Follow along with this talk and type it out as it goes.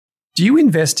Do you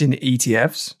invest in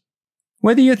ETFs?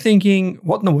 Whether you're thinking,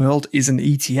 what in the world is an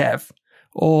ETF?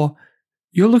 Or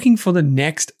you're looking for the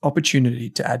next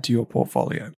opportunity to add to your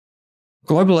portfolio,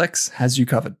 GlobalX has you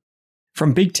covered.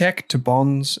 From big tech to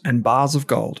bonds and bars of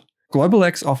gold,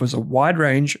 GlobalX offers a wide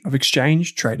range of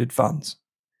exchange-traded funds.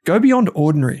 Go beyond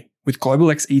ordinary with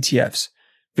GlobalX ETFs.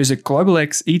 Visit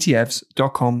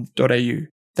globalxetfs.com.au.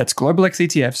 That's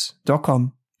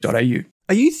globalxetfs.com.au.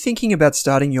 Are you thinking about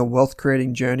starting your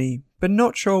wealth-creating journey, but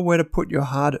not sure where to put your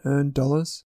hard-earned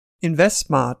dollars?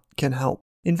 InvestSmart can help.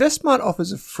 InvestSmart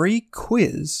offers a free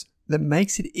quiz that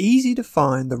makes it easy to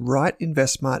find the right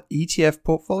InvestSmart ETF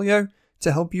portfolio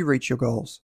to help you reach your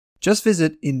goals. Just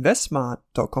visit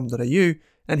investsmart.com.au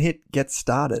and hit Get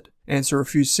Started. Answer a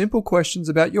few simple questions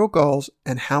about your goals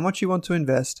and how much you want to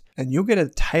invest, and you'll get a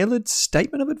tailored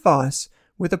statement of advice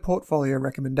with a portfolio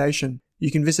recommendation. You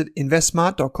can visit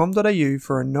investsmart.com.au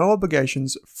for a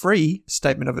no-obligations free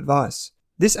statement of advice.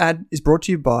 This ad is brought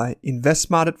to you by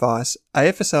InvestSmart Advice,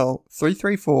 AFSL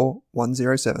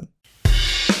 334107.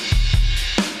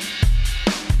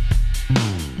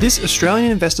 This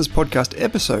Australian Investors Podcast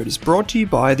episode is brought to you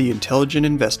by The Intelligent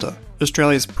Investor,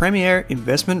 Australia's premier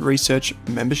investment research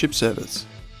membership service.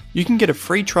 You can get a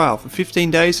free trial for 15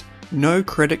 days, no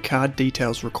credit card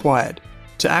details required.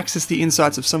 To access the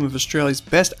insights of some of Australia's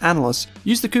best analysts,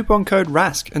 use the coupon code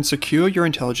RASK and secure your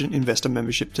Intelligent Investor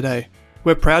membership today.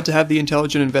 We're proud to have The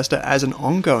Intelligent Investor as an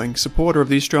ongoing supporter of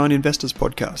the Australian Investors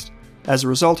Podcast. As a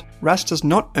result, RASK does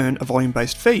not earn a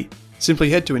volume-based fee. Simply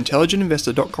head to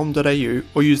intelligentinvestor.com.au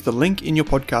or use the link in your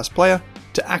podcast player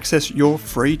to access your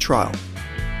free trial.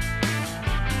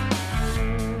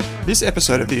 This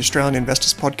episode of the Australian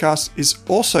Investors Podcast is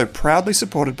also proudly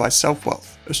supported by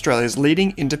Selfwealth, Australia's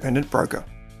leading independent broker.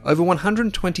 Over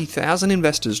 120,000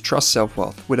 investors trust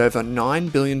Selfwealth with over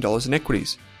 $9 billion in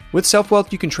equities. With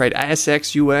Selfwealth, you can trade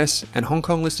ASX, US, and Hong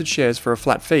Kong listed shares for a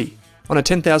flat fee. On a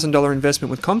 $10,000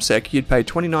 investment with CommSec, you'd pay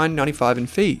 $29.95 in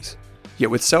fees. Yet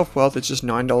with Selfwealth, it's just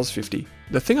 $9.50.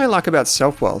 The thing I like about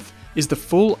Selfwealth is the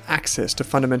full access to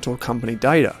fundamental company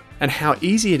data and how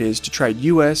easy it is to trade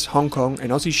US, Hong Kong,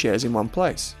 and Aussie shares in one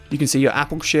place. You can see your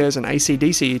Apple shares and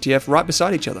ACDC ETF right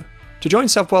beside each other. To join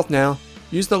Selfwealth now,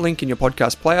 use the link in your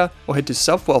podcast player or head to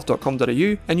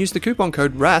selfwealth.com.au and use the coupon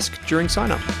code RASK during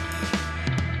sign-up.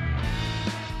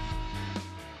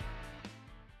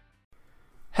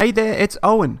 Hey there, it's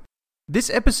Owen. This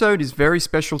episode is very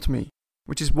special to me,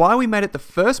 which is why we made it the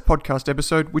first podcast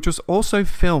episode which was also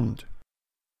filmed.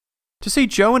 To see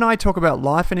Joe and I talk about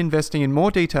life and investing in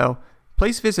more detail,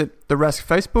 please visit the Rask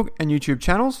Facebook and YouTube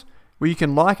channels, where you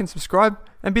can like and subscribe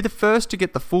and be the first to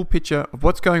get the full picture of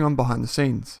what's going on behind the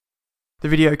scenes. The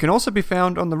video can also be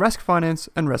found on the Rask Finance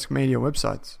and Rask Media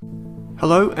websites.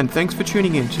 Hello, and thanks for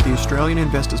tuning in to the Australian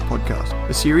Investors Podcast,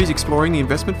 a series exploring the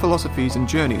investment philosophies and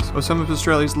journeys of some of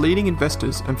Australia's leading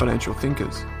investors and financial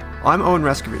thinkers. I'm Owen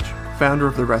Raskovich, founder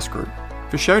of the Rask Group.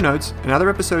 For show notes and other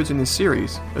episodes in this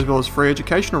series, as well as free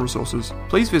educational resources,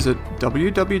 please visit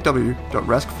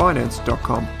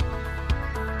www.raskfinance.com.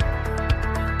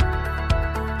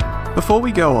 Before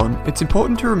we go on, it's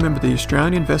important to remember the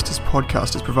Australian Investors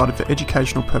Podcast is provided for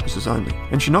educational purposes only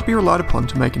and should not be relied upon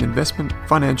to make an investment,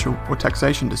 financial, or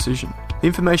taxation decision. The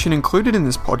information included in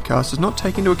this podcast does not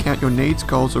take into account your needs,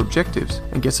 goals, or objectives,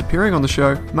 and guests appearing on the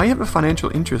show may have a financial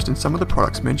interest in some of the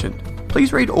products mentioned.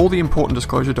 Please read all the important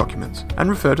disclosure documents and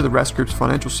refer to the Rask Group's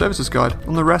Financial Services Guide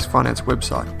on the Rask Finance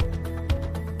website.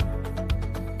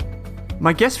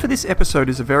 My guest for this episode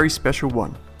is a very special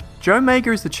one. Joe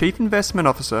Mager is the Chief Investment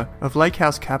Officer of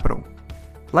Lakehouse Capital.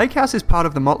 Lakehouse is part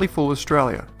of the Motley Fool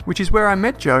Australia, which is where I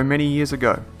met Joe many years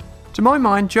ago. To my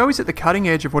mind, Joe is at the cutting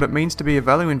edge of what it means to be a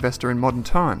value investor in modern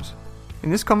times. In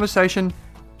this conversation,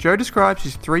 Joe describes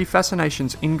his three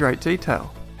fascinations in great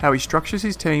detail, how he structures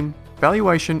his team,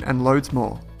 valuation, and loads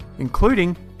more,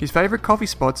 including his favourite coffee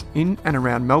spots in and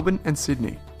around Melbourne and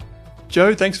Sydney.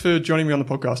 Joe, thanks for joining me on the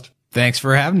podcast. Thanks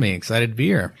for having me. Excited to be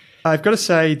here. I've got to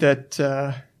say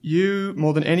that you,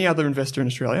 more than any other investor in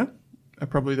Australia, are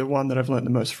probably the one that I've learned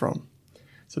the most from.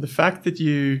 So the fact that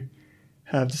you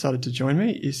have decided to join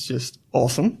me is just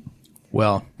awesome.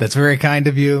 Well, that's very kind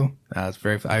of you. I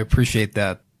appreciate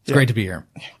that. It's great to be here.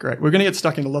 Great. We're going to get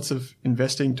stuck into lots of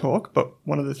investing talk, but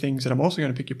one of the things that I'm also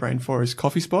going to pick your brain for is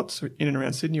coffee spots in and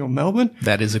around Sydney or Melbourne.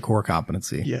 That is a core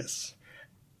competency. Yes.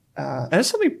 And it's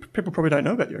something people probably don't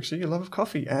know about you, actually, your love of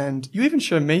coffee. And you even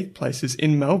show me places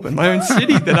in Melbourne, my own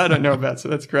city, that I don't know about. So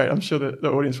that's great. I'm sure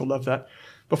the audience will love that.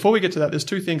 Before we get to that, there's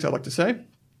two things I'd like to say.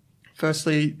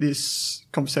 Firstly, this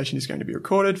conversation is going to be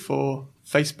recorded for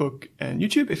Facebook and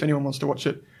YouTube. If anyone wants to watch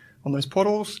it on those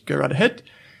portals, go right ahead.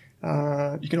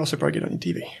 You can also probably get it on your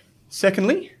TV.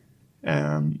 Secondly,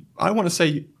 I want to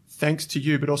say thanks to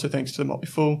you, but also thanks to the Motley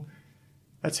Fool.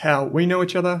 That's how we know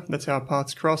each other. That's how our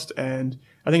paths crossed. And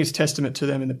I think it's testament to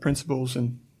them and the principals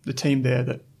and the team there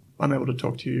that I'm able to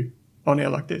talk to you on air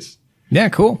like this. Yeah,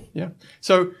 cool. Yeah.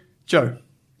 So, Joe,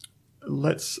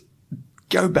 let's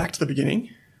go back to the beginning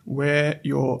where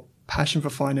your passion for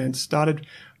finance started.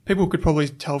 People could probably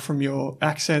tell from your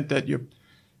accent that you're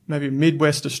maybe a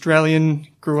Midwest Australian,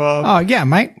 grew up. Oh, yeah,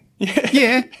 mate.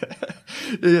 Yeah.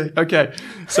 Yeah. Okay.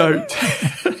 So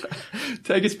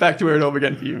take us back to where it all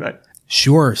began for you, mate.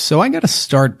 Sure. So I got to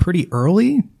start pretty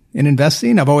early in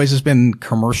investing. I've always just been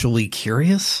commercially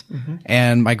curious.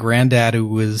 And my granddad, who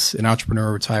was an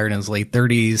entrepreneur, retired in his late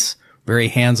 30s, very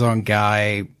hands-on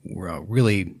guy,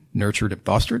 really nurtured and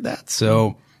fostered that.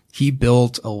 So he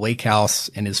built a lake house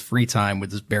in his free time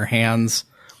with his bare hands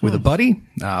with a buddy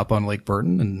up on Lake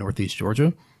Burton in Northeast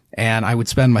Georgia. And I would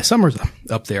spend my summers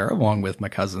up there along with my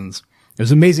cousins. It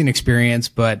was an amazing experience.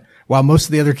 But while most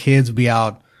of the other kids would be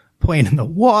out playing in the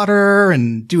water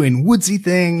and doing woodsy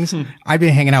things, I'd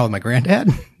been hanging out with my granddad,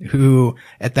 who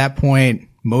at that point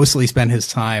mostly spent his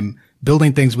time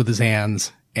building things with his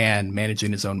hands and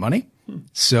managing his own money.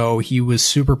 So he was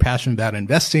super passionate about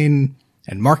investing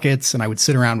and markets. And I would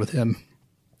sit around with him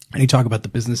and he'd talk about the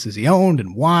businesses he owned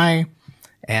and why.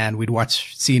 And we'd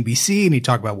watch CNBC and he'd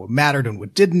talk about what mattered and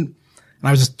what didn't. And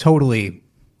I was just totally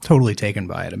taken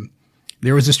by it. And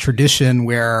there was this tradition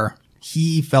where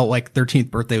he felt like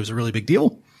 13th birthday was a really big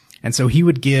deal. And so he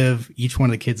would give each one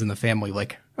of the kids in the family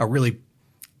like a really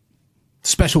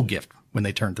special gift when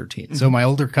they turned 13. So my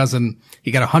older cousin,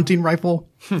 he got a hunting rifle.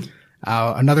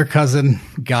 Another cousin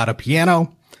got a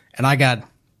piano, and I got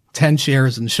 10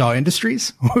 shares in Shaw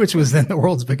Industries, which was then the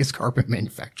world's biggest carpet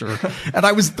manufacturer. And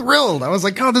I was thrilled. I was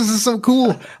like, oh, this is so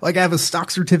cool. Like I have a stock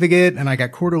certificate and I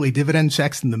got quarterly dividend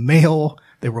checks in the mail.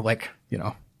 They were like,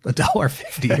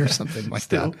 $1.50 or something like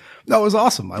that. No, it was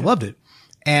awesome. I loved it.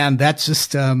 And that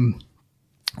just,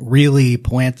 really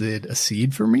planted a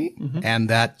seed for me. And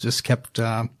that just kept,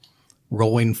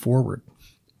 rolling forward.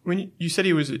 When you said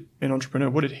he was an entrepreneur,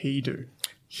 what did he do?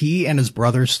 He and his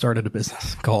brother started a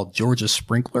business called Georgia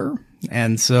Sprinkler.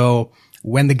 And so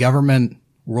when the government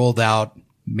rolled out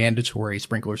mandatory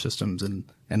sprinkler systems in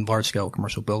large scale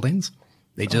commercial buildings,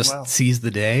 they just seized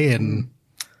the day and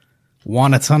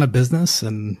won a ton of business.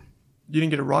 And you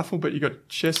didn't get a rifle, but you got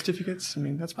share certificates. I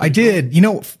mean, that's pretty I did.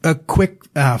 Cool. A quick,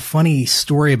 funny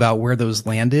story about where those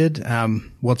landed.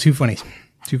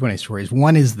 Two funny stories.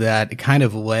 One is that it kind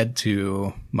of led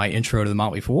to my intro to the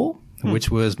Motley Fool, which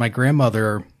was my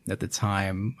grandmother at the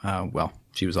time.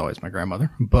 She was always my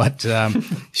grandmother, but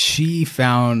she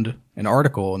found an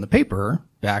article in the paper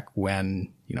back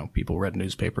when, people read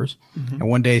newspapers. And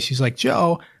one day she's like,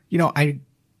 Joe, I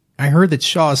heard that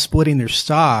Shaw is splitting their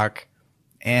stock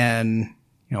and,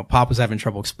 Pop was having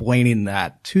trouble explaining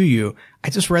that to you. I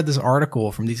just read this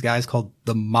article from these guys called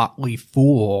The Motley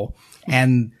Fool,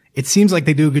 and it seems like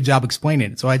they do a good job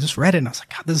explaining it. So I just read it and I was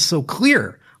like, God, this is so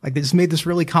clear. Like they just made this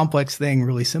really complex thing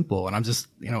really simple. And I'm just,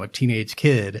 a teenage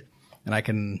kid and I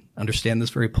can understand this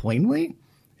very plainly.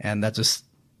 And that just,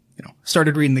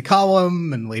 started reading the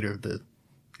column and later the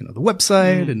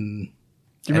website. And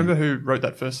do you remember who wrote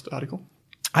that first article?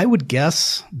 I would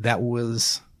guess that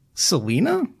was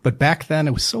Selena, but back then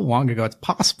it was so long ago. It's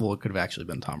possible it could have actually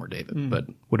been Tom or David, but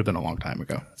would have been a long time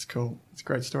ago. That's cool. It's a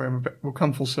great story. We'll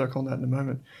come full circle on that in a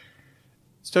moment.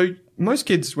 So most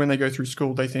kids, when they go through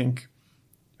school, they think,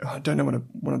 I don't know what I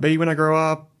want to be when I grow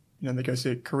up. They go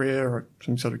see a career or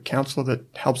some sort of counselor that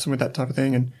helps them with that type of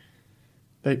thing. And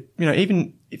they,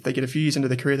 even if they get a few years into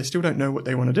their career, they still don't know what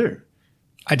they want to do.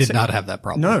 I did not have that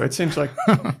problem. No, it seems like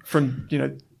from,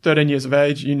 13 years of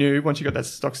age, you knew once you got that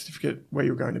stock certificate where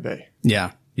you were going to be.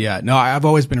 Yeah. Yeah. No, I've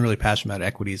always been really passionate about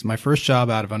equities. My first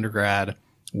job out of undergrad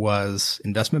was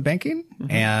investment banking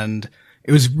and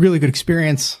it was a really good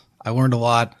experience. I learned a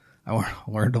lot. I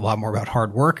learned a lot more about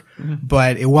hard work,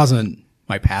 but it wasn't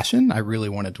my passion. I really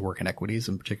wanted to work in equities,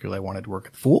 and particularly I wanted to work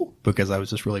at the Fool because I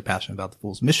was just really passionate about the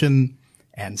Fool's mission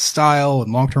and style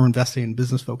and long-term investing,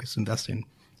 business-focused investing.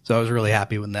 So I was really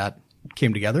happy when that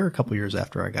came together a couple of years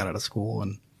after I got out of school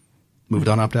and moved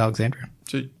on up to Alexandria.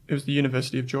 So it was the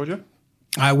University of Georgia?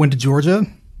 I went to Georgia.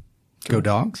 Go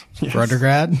Dogs for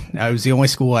undergrad. It was the only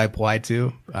school I applied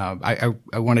to. I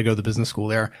wanted to go to the business school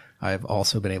there. I've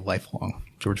also been a lifelong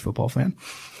Georgia football fan.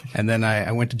 And then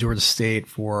I went to Georgia State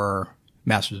for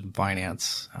Master's in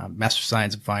Finance, Master's of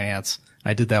Science in Finance.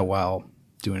 I did that while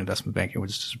doing investment banking,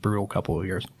 which is just a brutal couple of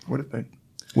years. What have been?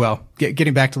 Well,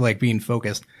 getting back to like being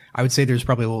focused, I would say there's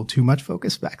probably a little too much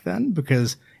focus back then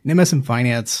because in MS in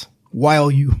Finance,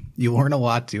 while you learn a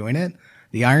lot doing it,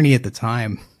 the irony at the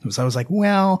time was I was like,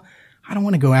 well, I don't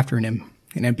want to go after an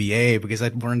MBA because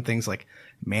I'd learned things like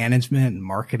management and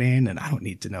marketing, and I don't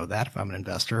need to know that if I'm an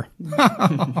investor.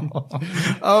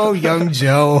 Oh, young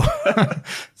Joe.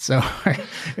 So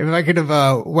if I could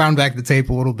have wound back the tape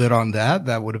a little bit on that,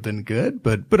 that would have been good.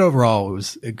 But overall, it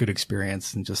was a good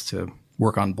experience, and just to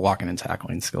work on blocking and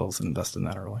tackling skills and invest in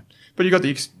that early. But you got the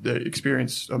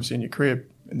experience, obviously, in your career,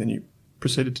 and then you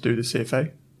proceeded to do the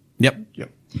CFA. Yep.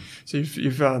 So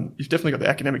you've definitely got the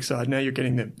academic side. Now you're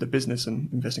getting the business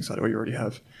and investing side, or you already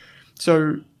have.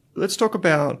 So let's talk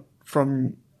about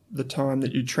from the time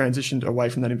that you transitioned away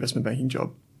from that investment banking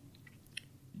job.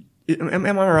 Am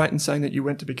I right in saying that you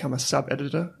went to become a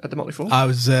sub-editor at the Motley Fool? I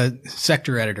was a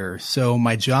sector editor. So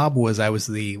my job was I was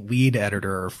the lead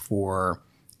editor for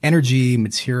energy,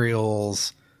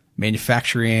 materials,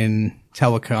 manufacturing,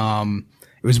 telecom.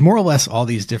 It was more or less all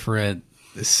these different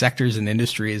sectors and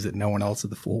industries that no one else at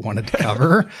the Fool wanted to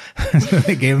cover. So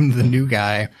they gave him the new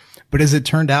guy. But as it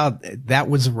turned out, that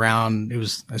was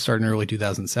I started in early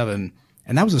 2007,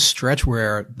 and that was a stretch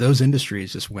where those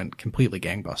industries just went completely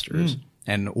gangbusters.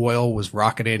 And oil was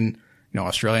rocketing.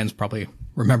 Australians probably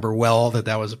remember well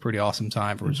that was a pretty awesome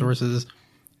time for resources.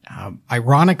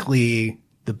 Ironically,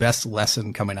 the best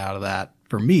lesson coming out of that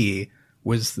for me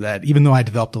was that even though I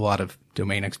developed a lot of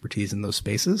domain expertise in those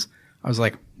spaces, I was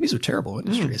like, these are terrible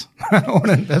industries. I don't want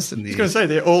to invest in these. I was going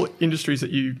to say, they're all industries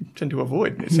that you tend to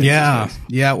avoid. Yeah.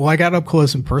 Well, I got up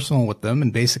close and personal with them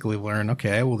and basically learned,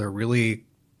 okay, well, they're really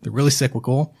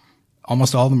cyclical.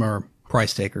 Almost all of them are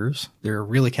price takers. They're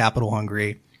really capital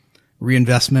hungry.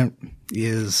 Reinvestment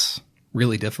is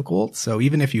really difficult. So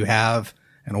even if you have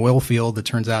an oil field that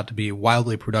turns out to be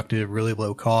wildly productive, really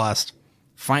low cost,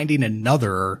 finding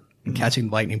another and catching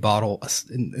the lightning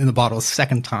in the bottle a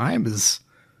second time is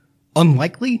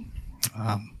unlikely.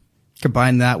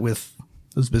 Combine that with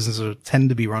those businesses tend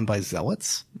to be run by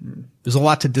zealots. There's a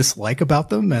lot to dislike about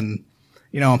them. And,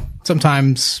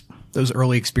 sometimes those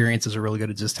early experiences are really good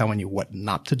at just telling you what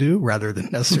not to do rather than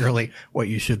necessarily what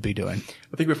you should be doing.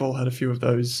 I think we've all had a few of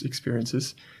those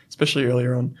experiences, especially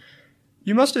earlier on.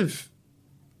 You must have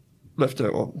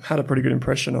had a pretty good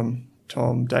impression on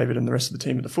Tom, David, and the rest of the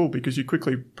team at the Fool, because you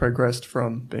quickly progressed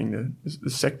from being the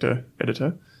sector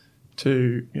editor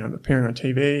to appearing on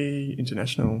TV,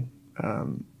 international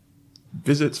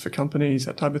visits for companies,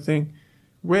 that type of thing.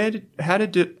 How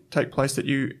did it take place that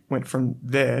you went from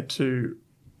there to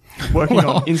working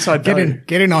on Inside Value?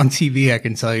 Getting on TV, I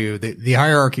can tell you the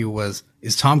hierarchy was: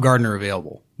 is Tom Gardner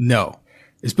available? No.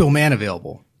 Is Bill Mann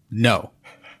available? No.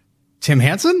 Tim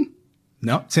Hansen?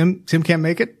 No. Tim can't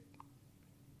make it.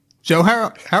 Joe,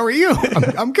 how are you?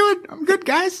 I'm good. I'm good,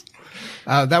 guys.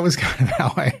 That was kind of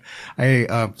how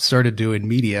I started doing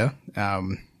media.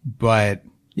 But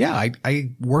yeah,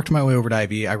 I worked my way over to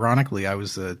IB. Ironically, I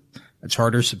was a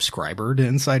charter subscriber to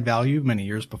Inside Value many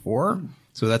years before.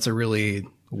 So that's a really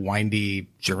windy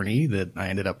journey that I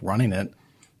ended up running it.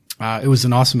 It was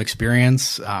an awesome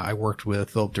experience. I worked with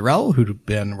Philip Durrell, who'd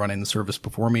been running the service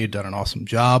before me, had done an awesome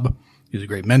job. He was a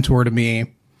great mentor to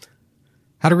me.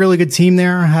 Had a really good team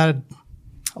there. Had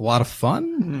a lot of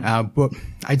fun. But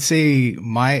I'd say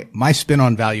my spin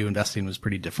on value investing was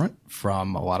pretty different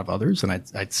from a lot of others. And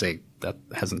I'd say that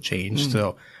hasn't changed.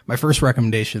 So my first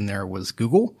recommendation there was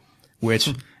Google,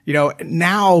 which,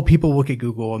 now people look at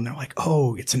Google and they're like,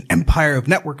 oh, it's an empire of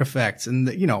network effects. And,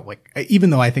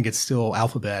 even though I think it's still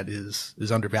Alphabet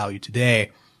is undervalued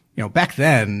today, back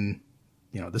then,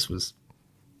 this was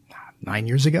 9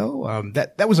 years ago.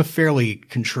 That was a fairly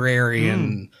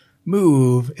contrarian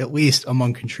move, at least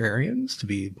among contrarians, to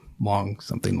be long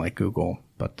something like Google.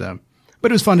 But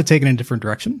it was fun to take it in a different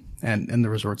direction, and the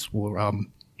results were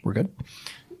good.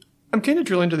 I'm keen to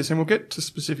drill into this, and we'll get to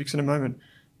specifics in a moment.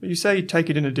 But you say take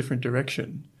it in a different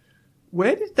direction.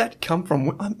 Where did that come from?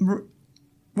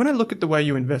 When I look at the way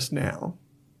you invest now,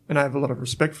 and I have a lot of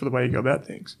respect for the way you go about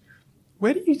things,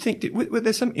 where do you think, were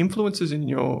there some influences in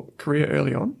your career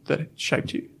early on that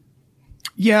shaped you?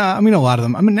 Yeah, a lot of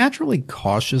them. I'm a naturally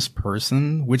cautious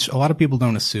person, which a lot of people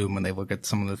don't assume when they look at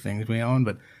some of the things we own,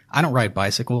 but I don't ride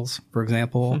bicycles, for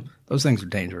example. Those things are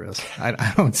dangerous.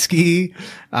 I don't ski.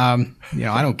 I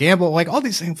don't gamble. Like all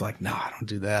these things, no, I don't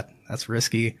do that. That's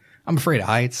risky. I'm afraid of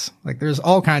heights. There's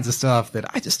all kinds of stuff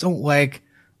that I just don't like.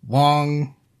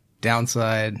 Long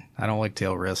downside. I don't like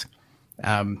tail risk.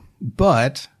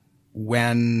 But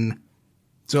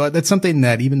so that's something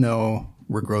that even though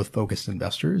we're growth focused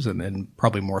investors and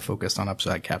probably more focused on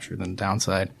upside capture than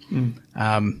downside,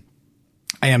 I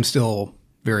am still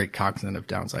very cognizant of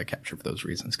downside capture for those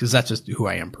reasons, because that's just who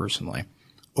I am personally.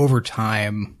 Over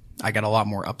time, I got a lot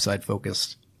more upside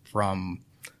focused from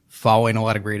following a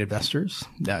lot of great investors.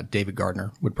 David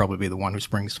Gardner would probably be the one who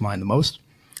springs to mind the most.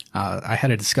 I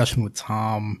had a discussion with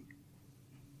Tom.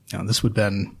 This would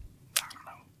have been,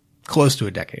 close to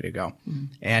a decade ago.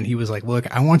 And he was like, look,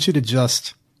 I want you to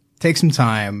just take some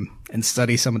time and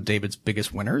study some of David's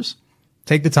biggest winners.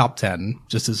 Take the top 10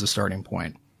 just as a starting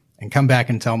point and come back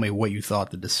and tell me what you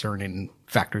thought the discerning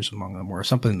factors among them were,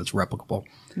 something that's replicable.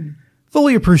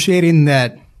 Fully appreciating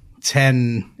that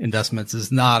 10 investments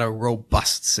is not a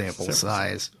robust sample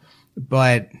size.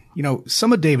 But,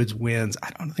 some of David's wins,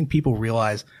 I don't think people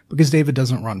realize, because David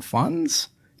doesn't run funds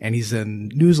and he's in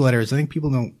newsletters, I think people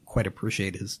don't quite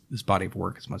appreciate his body of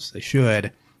work as much as they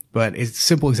should. But a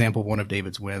simple example of one of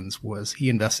David's wins was he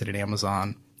invested in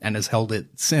Amazon and has held it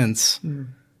since.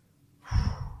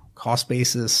 Cost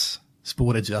basis,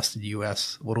 split adjusted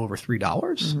US, a little over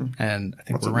 $3. And I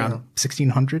think we're around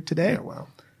 1,600 today. Yeah, wow.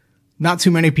 Not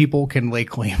too many people can lay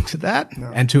claim to that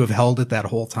and to have held it that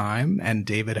whole time. And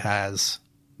David has,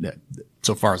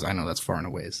 so far as I know, that's far and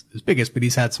away his biggest, but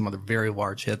he's had some other very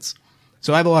large hits.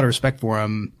 So I have a lot of respect for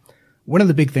him. One of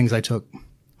the big things I took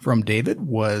from David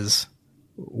was,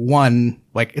 one,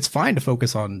 like, it's fine to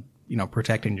focus on,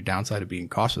 protecting your downside of being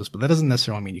cautious, but that doesn't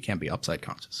necessarily mean you can't be upside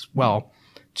conscious. Well,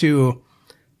 two,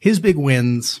 his big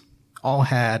wins all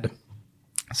had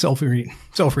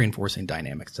self-reinforcing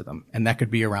dynamics to them. And that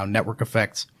could be around network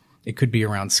effects. It could be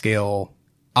around scale.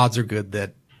 Odds are good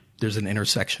that there's an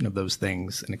intersection of those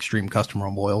things and extreme customer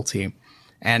loyalty.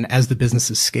 And as the business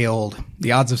is scaled,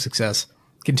 the odds of success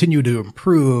continue to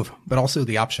improve, but also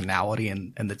the optionality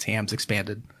and the TAM's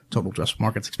expanded, total addressable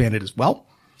markets expanded as well.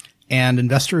 And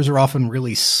investors are often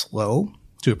really slow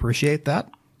to appreciate that.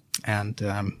 And,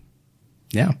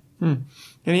 yeah. And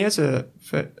he has and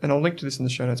I'll link to this in the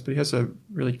show notes, but he has a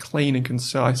really clean and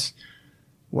concise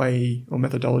way or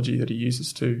methodology that he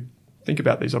uses to think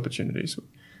about these opportunities.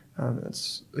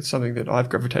 It's something that I've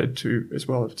gravitated to as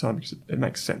well over time because it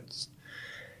makes sense.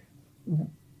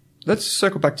 Let's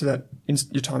circle back to that,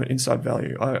 your time at Inside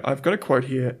Value. I've got a quote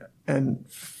here, and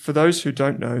for those who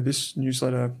don't know, this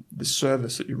newsletter, this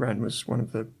service that you ran was one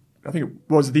of I think it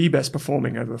was the best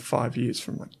performing over 5 years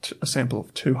from like a sample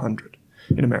of 200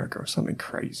 in America or something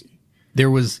crazy. There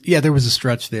was a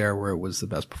stretch there where it was the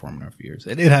best performing over years.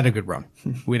 It had a good run.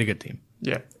 We had a good team.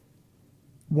 Yeah.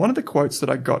 One of the quotes that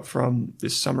I got from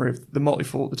this summary of the Motley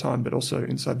Fool at the time, but also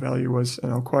Inside Value was,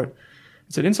 and I'll quote,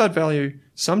 it said, Inside Value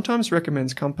sometimes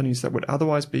recommends companies that would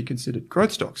otherwise be considered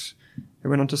growth stocks. It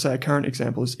went on to say a current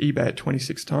example is eBay at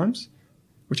 26 times,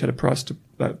 which had a price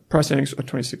earnings of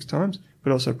 26 times,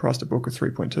 but also price to book of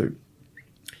 3.2.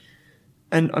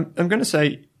 And I'm going to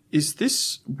say, is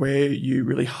this where you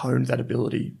really honed that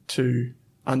ability to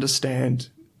understand,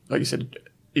 like you said,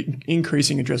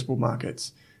 increasing addressable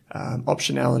markets,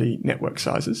 optionality, network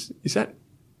sizes? Is that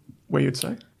where you'd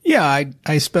say? Yeah,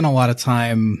 I spent a lot of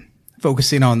time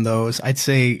focusing on those. I'd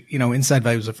say, Inside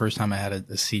Value was the first time I had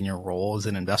a senior role as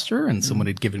an investor and someone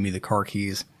had given me the car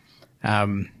keys.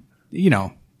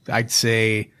 I'd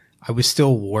say I was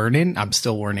still learning. I'm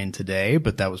still learning today,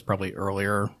 but that was probably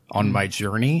earlier on my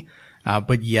journey.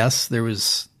 But yes, there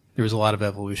was a lot of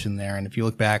evolution there. And if you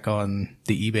look back on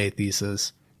the eBay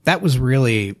thesis, that was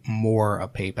really more a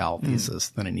PayPal thesis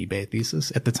than an eBay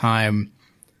thesis. At the time,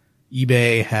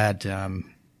 eBay had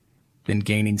been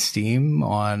gaining steam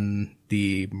on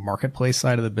the marketplace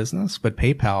side of the business, but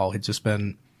PayPal had just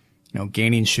been,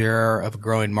 gaining share of a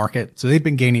growing market. So they'd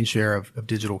been gaining share of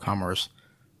digital commerce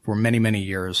for many, many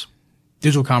years.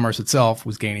 Digital commerce itself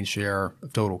was gaining share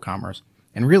of total commerce.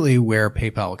 And really where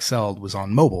PayPal excelled was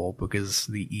on mobile because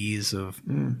the ease of,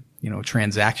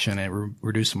 transaction, and it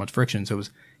reduced so much friction. So it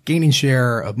was gaining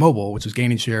share of mobile, which was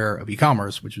gaining share of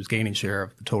e-commerce, which was gaining share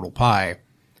of the total pie.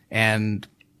 And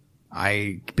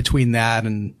between that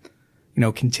and,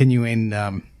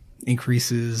 continuing,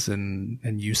 increases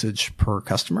and usage per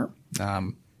customer,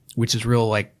 which is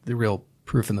the real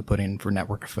proof in the pudding for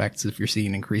network effects. If you're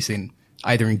seeing increasing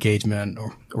either engagement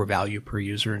or value per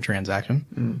user and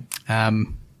transaction. We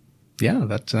own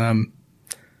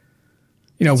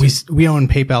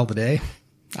PayPal today.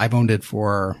 I've owned it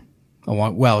for a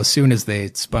long, as soon as they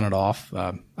spun it off,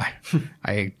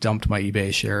 I dumped my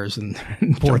eBay shares and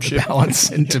poured the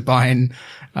balance into buying,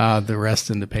 the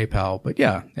rest into PayPal. But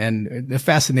yeah, and the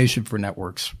fascination for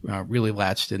networks, really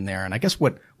latched in there. And I guess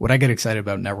what I get excited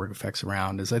about network effects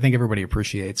around is I think everybody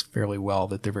appreciates fairly well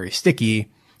that they're very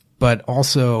sticky. But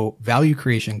also value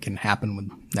creation can happen with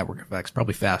network effects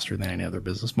probably faster than any other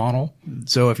business model.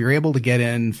 So if you're able to get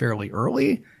in fairly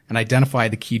early and identify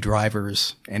the key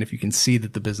drivers, and if you can see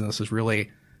that the business has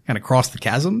really kind of crossed the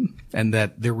chasm and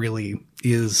that there really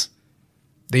is,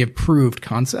 they have proved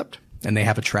concept and they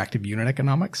have attractive unit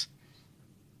economics,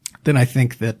 then I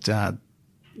think that, a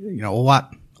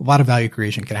lot of value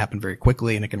creation can happen very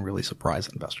quickly, and it can really surprise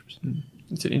investors.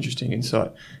 It's an interesting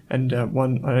insight, and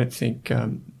one I don't think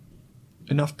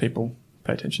enough people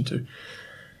pay attention to.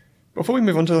 Before we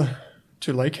move on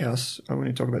to Lake House, I want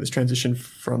to talk about this transition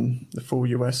from the full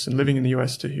US and living in the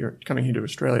US to coming here to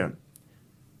Australia.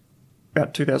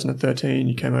 About 2013,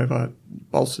 you came over,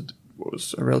 bolstered what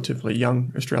was a relatively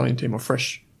young Australian team, or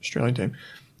fresh Australian team.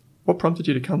 What prompted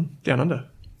you to come down under?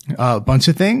 A bunch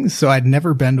of things. So I'd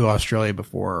never been to Australia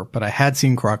before, but I had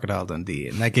seen Crocodile Dundee,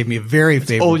 and that gave me a very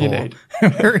favorable, all you need.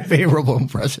 very favorable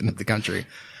impression of the country.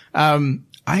 I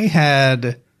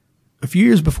had a few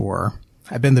years before,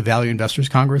 I'd been to the Value Investors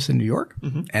Congress in New York,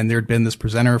 and there'd been this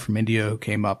presenter from India who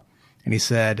came up, and he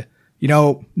said,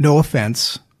 no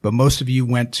offense, but most of you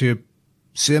went to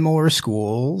similar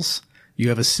schools. You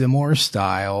have a similar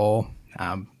style.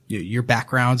 Your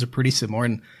backgrounds are pretty similar,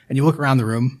 and you look around the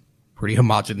room, pretty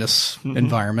homogenous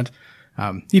environment.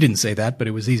 He didn't say that, but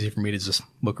it was easy for me to just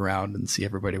look around and see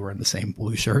everybody wearing the same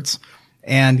blue shirts.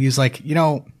 And he's like,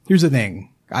 here's the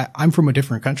thing. I'm from a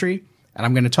different country, and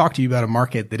I'm going to talk to you about a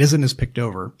market that isn't as picked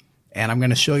over. And I'm going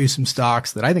to show you some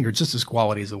stocks that I think are just as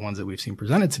quality as the ones that we've seen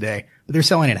presented today, but they're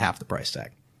selling at half the price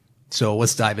tag. So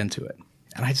let's dive into it.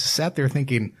 And I just sat there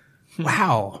thinking,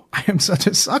 wow, I am such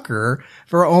a sucker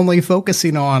for only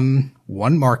focusing on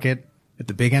one market at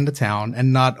the big end of town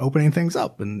and not opening things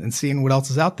up and seeing what else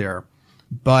is out there.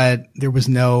 But there was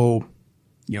no,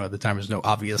 at the time, there was no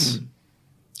obvious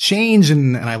change.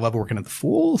 And I love working at the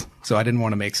Fool. So I didn't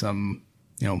want to make some,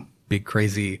 big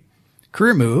crazy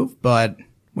career move. But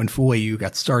when Fool AU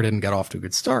got started and got off to a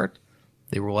good start,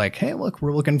 they were like, hey, look,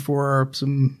 we're looking for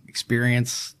some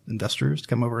experienced investors to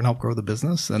come over and help grow the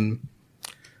business. And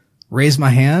raised my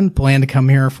hand, planned to come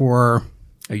here for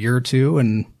a year or two.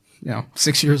 And,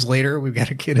 6 years later, we've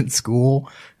got a kid in school,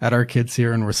 had our kids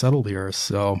here, and we're settled here.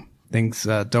 So things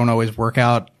don't always work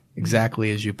out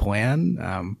exactly as you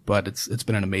plan, but it's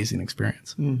been an amazing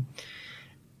experience.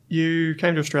 You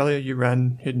came to Australia, you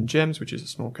ran Hidden Gems, which is a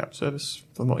small cap service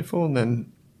for Motley Fool, and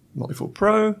then Motley Fool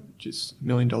Pro, which is $1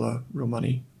 million real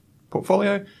money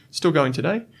portfolio, still going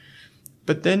today.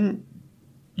 But then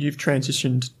you've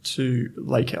transitioned to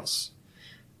Lake House.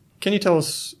 Can you tell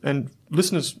us, and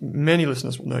many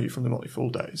listeners will know you from the Motley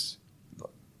Fool days,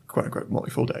 quote unquote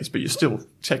Motley Fool days, but you're still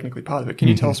technically part of it. Can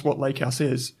you tell us what Lake House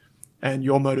is and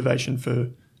your motivation for,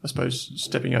 I suppose,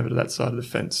 stepping over to that side of the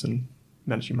fence and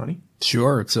managing money?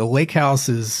 Sure. So Lake House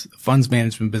is a funds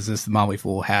management business that Motley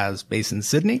Fool has based in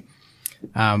Sydney.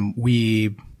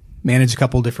 We manage a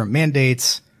couple of different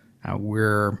mandates.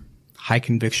 We're high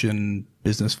conviction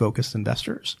business focused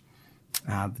investors.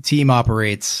 The team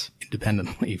operates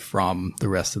independently from the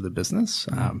rest of the business.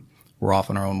 We're off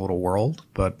in our own little world,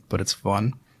 but it's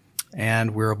fun.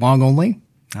 And we're long only.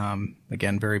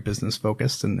 Again, very business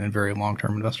focused and very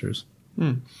long-term investors.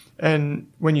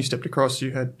 And when you stepped across,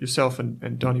 you had yourself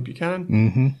and Donnie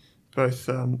Buchanan, both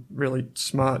really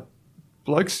smart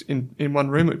blokes in one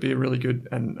room. It would be a really good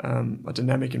and a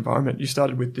dynamic environment. You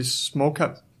started with this small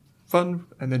cap fund,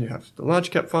 and then you have the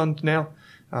large cap fund now,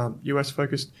 US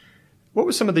focused. What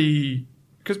were some of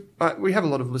because we have a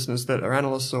lot of listeners that are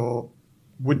analysts or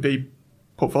would be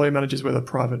portfolio managers, whether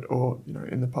private or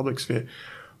in the public sphere.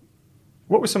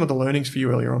 What were some of the learnings for you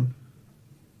earlier on?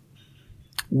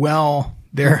 Well,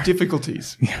 there are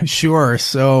difficulties. Sure.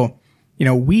 So,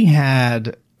 we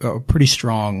had a pretty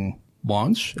strong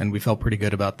launch and we felt pretty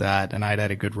good about that. And I'd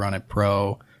had a good run at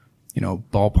Pro,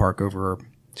 ballpark over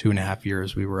 2.5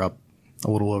 years. We were up a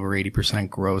little over 80%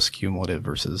 gross cumulative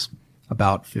versus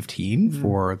about 15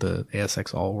 for the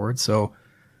ASX All Awards. So,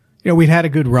 we'd had a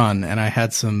good run and I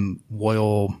had some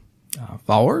loyal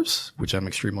followers, which I'm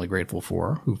extremely grateful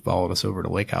for, who followed us over to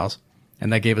Lake House.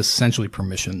 And that gave us essentially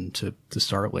permission to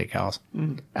start Lake House.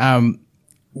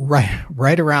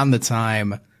 Right around the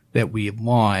time that we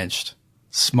launched,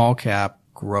 small cap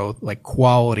growth, like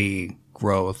quality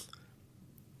growth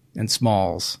and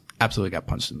smalls absolutely got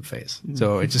punched in the face.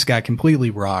 So it just got completely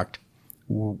rocked,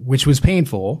 which was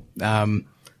painful.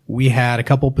 We had a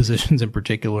couple positions in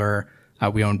particular.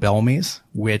 We owned Bellamy's,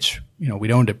 which,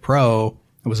 we'd owned at Pro.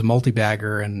 It was a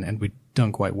multi-bagger and we'd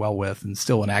done quite well with, and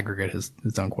still in aggregate has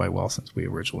done quite well since we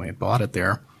originally had bought it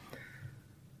there.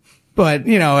 But,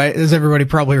 as everybody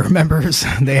probably remembers,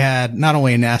 they had not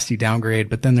only a nasty downgrade,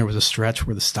 but then there was a stretch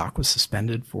where the stock was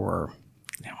suspended for,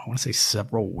 I want to say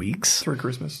several weeks. Through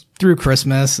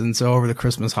Christmas. And so over the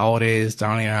Christmas holidays,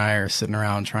 Donnie and I are sitting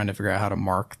around trying to figure out how to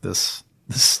mark this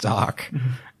stock.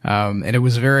 And it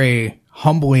was very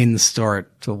humbling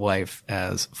start to life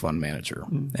as fund manager.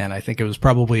 And I think it was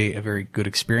probably a very good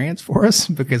experience for us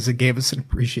because it gave us an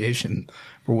appreciation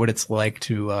for what it's like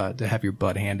to have your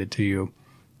butt handed to you.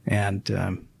 And,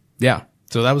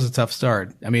 so that was a tough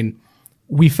start. I mean,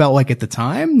 we felt like at the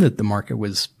time that the market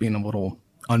was being a little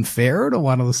unfair to a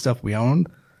lot of the stuff we owned.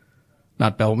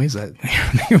 Not Bellamy's. I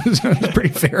think it was pretty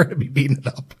fair to be beating it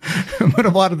up, but a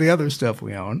lot of the other stuff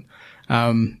we own.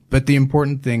 But the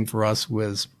important thing for us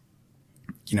was,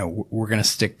 we're going to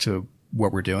stick to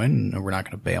what we're doing and we're not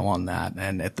going to bail on that.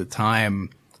 And at the time,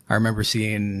 I remember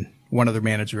seeing one other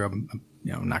manager, I'm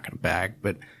not going to bag,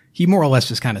 but he more or less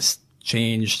just kind of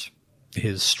changed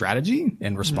his strategy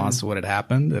in response to what had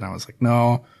happened. And I was like,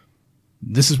 no,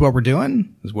 this is what we're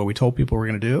doing. This is what we told people we're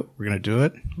going to do. We're going to do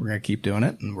it. We're going to keep doing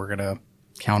it. And we're going to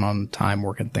count on time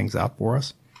working things out for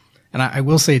us. And I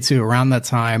will say too, around that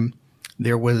time,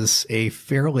 there was a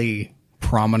fairly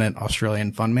prominent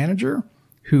Australian fund manager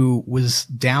who was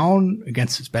down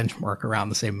against his benchmark around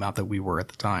the same amount that we were at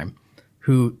the time,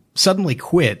 who suddenly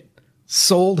quit,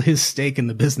 sold his stake in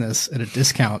the business at a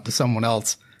discount to someone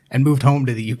else and moved home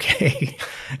to the UK.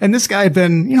 And this guy had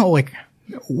been,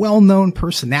 well-known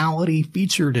personality,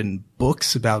 featured in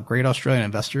books about great Australian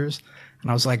investors. And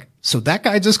I was like, so that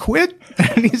guy just quit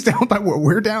and he's down by what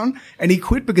we're down, and he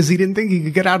quit because he didn't think he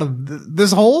could get out of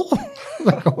this hole.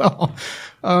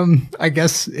 I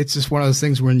guess it's just one of those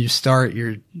things when you start,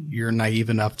 you're naive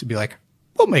enough to be like,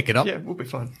 we'll make it up. Yeah, we'll be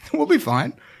fine. We'll be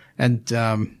fine. And,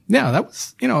 that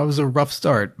was, it was a rough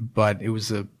start, but it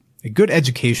was a good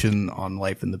education on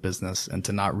life in the business and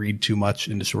to not read too much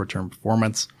into short-term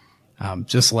performance.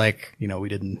 Just like, we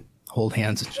didn't hold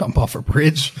hands and jump off a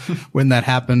bridge when that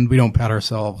happened. We don't pat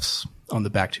ourselves on the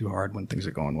back too hard when things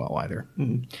are going well either.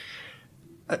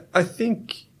 I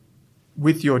think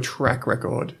with your track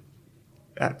record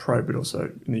at Pro, but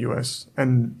also in the US,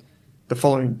 and the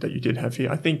following that you did have here,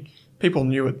 I think people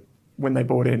knew it when they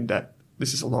bought in that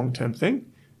this is a long-term thing.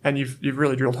 And you've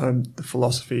really drilled home the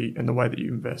philosophy and the way that you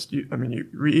invest. You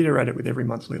reiterate it with every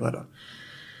monthly letter.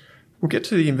 We'll get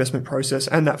to the investment process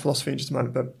and that philosophy in just a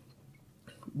moment, but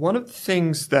one of the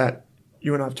things that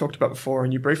you and I have talked about before,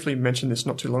 and you briefly mentioned this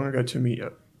not too long ago to me,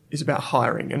 is about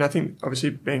hiring. And I think obviously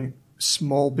being a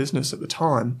small business at the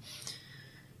time,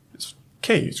 it's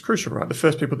key, it's crucial, right? The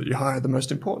first people that you hire are the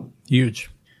most important. Huge.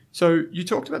 So you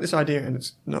talked about this idea, and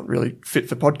it's not really fit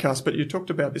for podcast, but you talked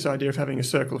about this idea of having a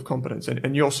circle of competence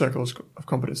and your circle of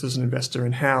competence as an investor,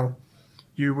 and how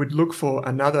you would look for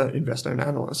another investor, an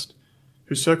analyst,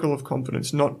 whose circle of competence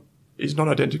is not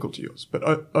identical to yours, but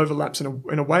overlaps in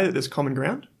a way that there's common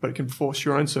ground, but it can force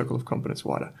your own circle of competence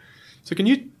wider. So can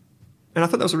you, and I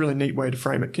thought that was a really neat way to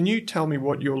frame it, can you tell me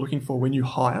what you're looking for when you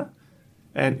hire?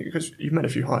 And because you've made a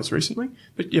few hires recently,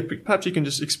 but perhaps you can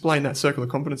just explain that circle of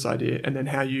competence idea and then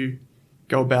how you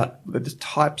go about the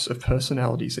types of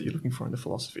personalities that you're looking for in the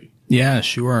philosophy. Yeah,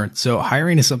 sure. So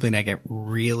hiring is something I get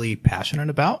really passionate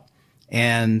about.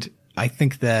 And I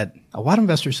think that a lot of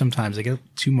investors sometimes they get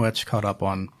too much caught up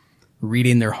on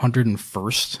reading their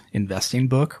 101st investing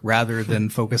book rather than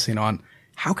focusing on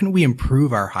how can we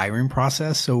improve our hiring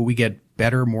process so we get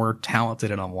better, more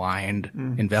talented and aligned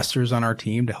investors on our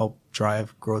team to help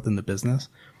drive growth in the business.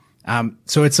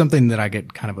 So it's something that I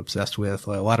get kind of obsessed with.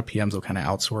 A lot of PMs will kind of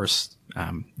outsource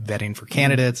vetting for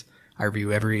candidates. I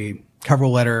review every cover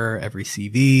letter, every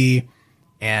CV,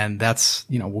 and that's,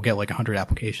 we'll get like 100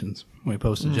 applications when we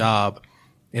post a job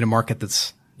in a market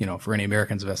that's, for any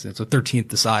Americans investing, it's a 13th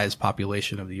the size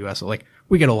population of the U.S. So like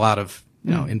we get a lot of,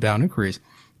 inbound inquiries.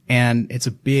 And it's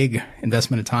a big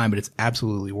investment of time, but it's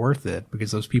absolutely worth it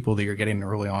because those people that you're getting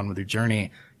early on with your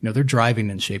journey, they're driving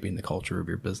and shaping the culture of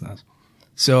your business.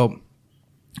 So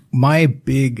my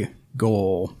big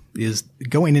goal is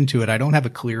going into it. I don't have a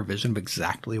clear vision of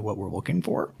exactly what we're looking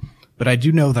for, but I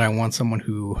do know that I want someone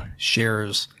who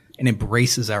shares and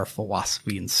embraces our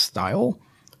philosophy and style.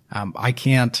 I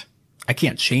can't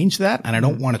change that, and I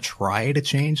don't want to try to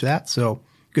change that. So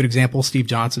good example, Steve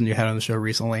Johnson, you had on the show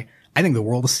recently. I think the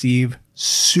world of Steve,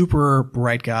 super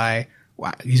bright guy.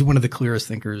 Wow, he's one of the clearest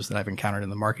thinkers that I've encountered in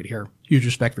the market here. Huge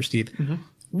respect for Steve.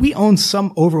 We own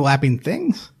some overlapping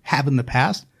things, have in the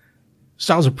past.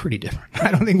 Styles are pretty different.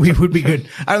 I don't think we would be good.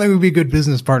 I don't think we'd be good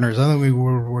business partners. I don't think we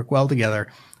would work well together.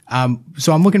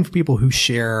 So I'm looking for people who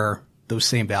share those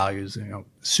same values,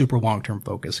 super long-term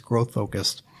focused, growth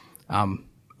focused.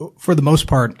 For the most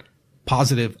part,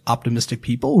 positive, optimistic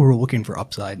people who are looking for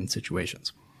upside in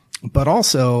situations, but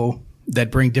also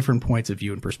that bring different points of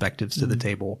view and perspectives to the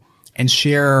table and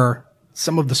share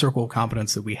some of the circle of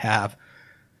competence that we have.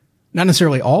 Not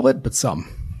necessarily all of it, but some.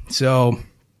 So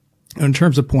In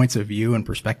terms of points of view and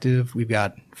perspective, we've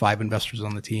got 5 investors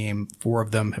on the team. 4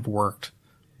 of them have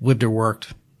lived or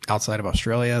worked outside of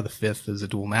Australia. The 5th is a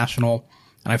dual national.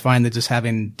 And I find that just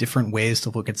having different ways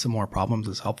to look at similar problems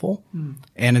is helpful.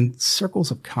 And in circles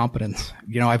of competence,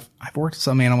 I've worked with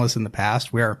some analysts in the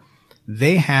past where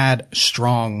they had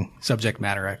strong subject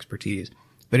matter expertise,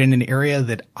 but in an area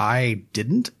that I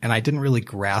didn't, and I didn't really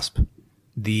grasp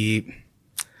the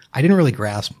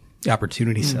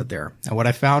opportunity set there. And what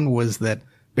I found was that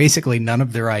basically none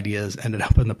of their ideas ended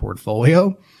up in the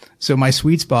portfolio. So my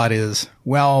sweet spot is,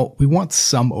 well, we want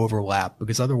some overlap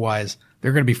because otherwise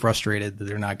they're going to be frustrated that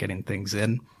they're not getting things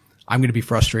in. I'm going to be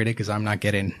frustrated because I'm not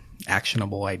getting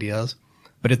actionable ideas.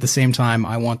 But at the same time,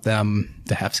 I want them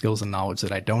to have skills and knowledge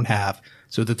that I don't have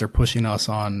so that they're pushing us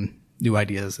on new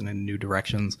ideas and in new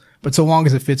directions. But so long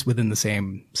as it fits within the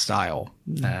same style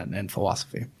and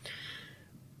philosophy.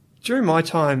 During my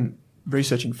time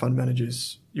researching fund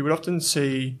managers, you would often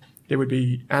see there would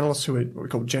be analysts who are what we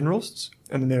call generalists,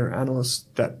 and then there are analysts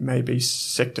that may be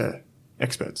sector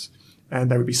experts, and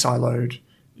they would be siloed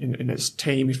in a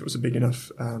team if it was a big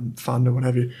enough fund or what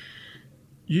have you.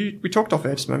 We talked off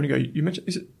air just a moment ago. You mentioned,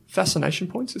 is it fascination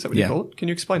points? Is that what you call it? Can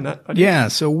you explain that idea? Yeah.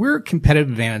 So we're competitive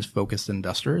advantage focused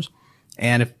investors.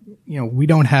 And if, we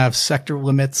don't have sector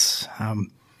limits,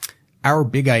 our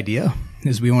big idea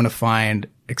is we want to find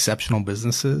exceptional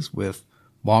businesses with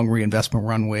long reinvestment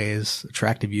runways,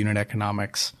 attractive unit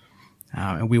economics,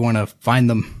 and we want to find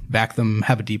them, back them,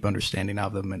 have a deep understanding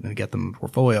of them, and get them in the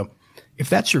portfolio. If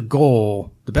that's your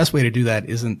goal, the best way to do that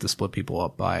isn't to split people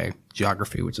up by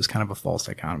geography, which is kind of a false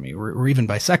dichotomy, or even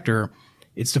by sector.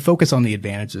 It's to focus on the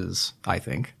advantages, I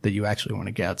think, that you actually want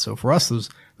to get. So for us, those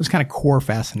kind of core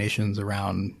fascinations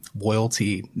around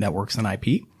loyalty, networks, and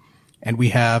IP. And we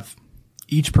have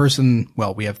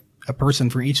we have a person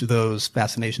for each of those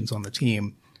fascinations on the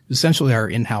team, essentially our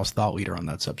in-house thought leader on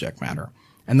that subject matter.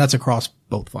 And that's across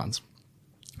both funds.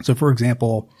 So for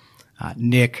example,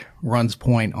 Nick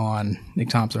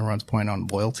Thompson runs point on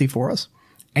loyalty for us.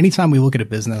 Anytime we look at a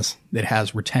business that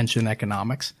has retention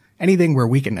economics, anything where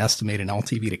we can estimate an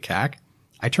LTV to CAC,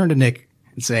 I turn to Nick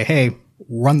and say, hey,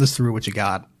 run this through what you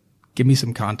got. Give me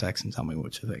some context and tell me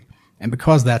what you think. And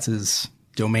because that's his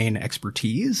domain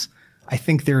expertise, I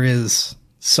think there is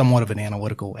somewhat of an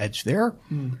analytical edge there.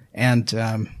 And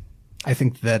I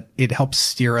think that it helps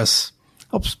steer us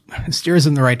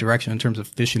in the right direction in terms of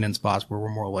fishing in spots where we're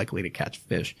more likely to catch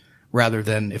fish, rather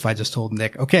than if I just told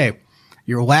Nick, okay,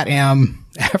 your LATAM,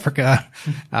 Africa,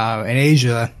 and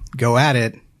Asia, go at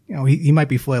it. He might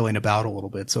be flailing about a little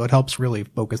bit. So it helps really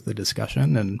focus the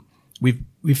discussion. And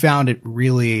we found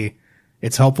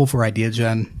it's helpful for idea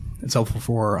gen. It's helpful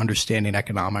for understanding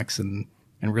economics and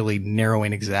really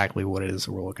narrowing exactly what it is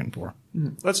that we're looking for.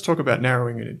 Let's talk about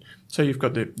narrowing it in. So you've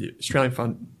got the Australian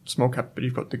fund, small cap, but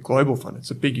you've got the global fund.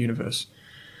 It's a big universe.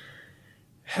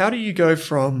 How do you go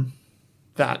from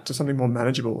that to something more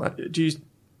manageable? Do you use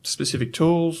specific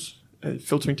tools,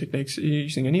 filtering techniques? Are you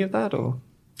using any of that, or?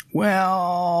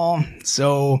 Well,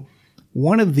 so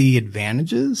one of the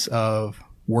advantages of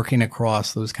working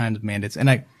across those kinds of mandates, and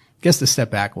I guess to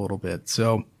step back a little bit.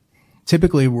 So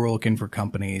typically we're looking for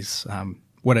companies,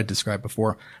 what I described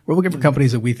before, we're looking for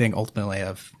companies that we think ultimately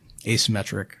have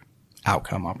asymmetric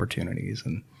outcome opportunities.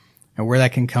 And where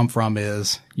that can come from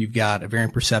is you've got a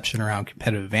varying perception around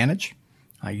competitive advantage.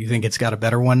 You think it's got a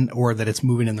better one, or that it's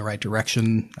moving in the right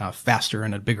direction faster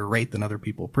and at a bigger rate than other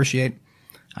people appreciate.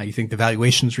 You think the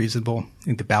valuation is reasonable. You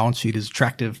think the balance sheet is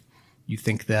attractive. You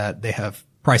think that they have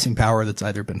pricing power that's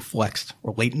either been flexed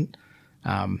or latent.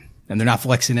 And they're not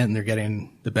flexing it and they're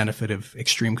getting the benefit of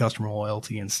extreme customer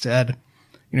loyalty instead.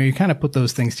 You kind of put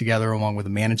those things together along with a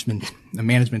management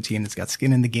team that's got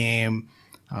skin in the game,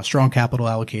 a strong capital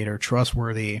allocator,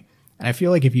 trustworthy. And I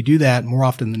feel like if you do that more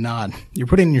often than not, you're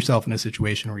putting yourself in a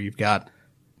situation where you've got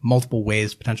multiple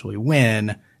ways to potentially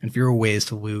win and fewer ways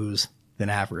to lose than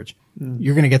average.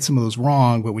 You're going to get some of those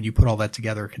wrong, but when you put all that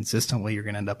together consistently, you're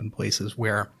going to end up in places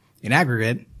where in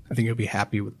aggregate, I think you'll be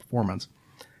happy with performance.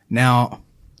 Now,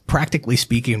 practically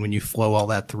speaking, when you flow all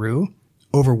that through,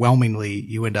 overwhelmingly,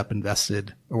 you end up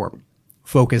invested or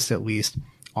focused at least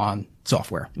on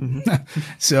software.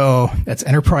 So that's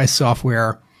enterprise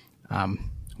software.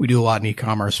 We do a lot in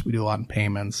e-commerce. We do a lot in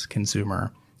payments,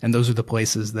 consumer. And those are the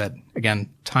places that, again,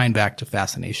 tying back to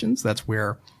fascinations, that's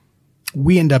where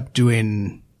we end up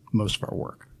doing most of our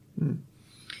work.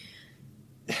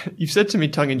 You've said to me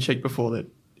tongue-in-cheek before that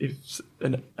if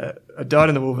a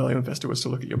dyed-in-the-wool value investor was to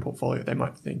look at your portfolio, they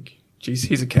might think, geez,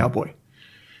 he's a cowboy.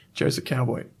 Joe's a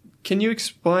cowboy. Can you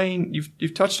explain,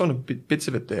 you've touched on bits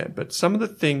of it there, but some of the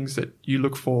things that you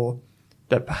look for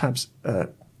that perhaps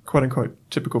quote unquote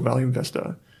typical value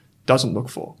investor doesn't look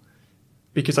for.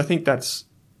 Because I think there's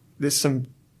some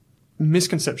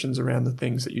misconceptions around the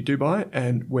things that you do buy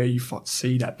and where you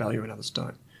see that value and others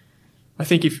don't. I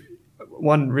think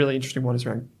one really interesting one is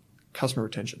around customer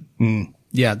retention.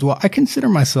 Yeah. Well, I consider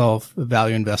myself a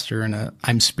value investor in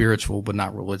I'm spiritual, but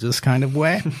not religious kind of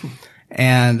way.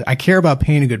 And I care about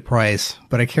paying a good price,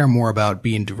 but I care more about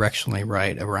being directionally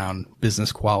right around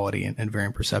business quality and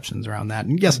varying perceptions around that.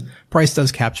 And yes, price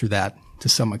does capture that to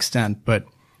some extent, but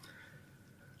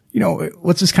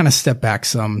let's just kind of step back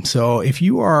some. So if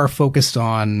you are focused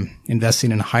on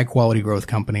investing in high quality growth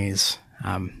companies,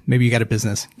 maybe you got a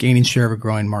business gaining share of a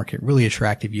growing market, really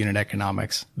attractive unit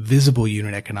economics, visible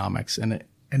unit economics, and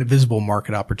a visible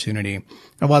market opportunity, and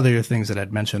a lot of the other things that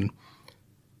I'd mentioned.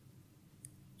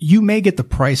 You may get the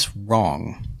price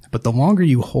wrong, but the longer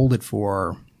you hold it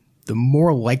for, the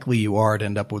more likely you are to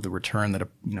end up with a return that,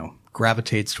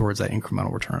 gravitates towards that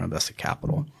incremental return on invested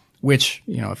capital, which,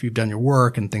 if you've done your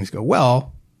work and things go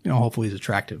well, hopefully is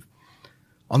attractive.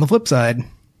 On the flip side,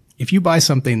 if you buy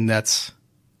something that's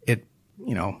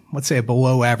let's say a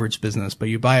below average business, but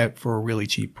you buy it for a really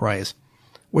cheap price,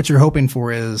 what you're hoping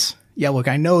for is, look,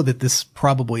 I know that this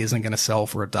probably isn't going to sell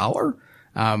for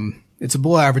 $1. It's a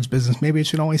below average business. Maybe it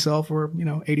should only sell for,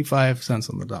 85 cents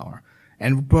on the dollar.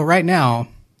 But right now,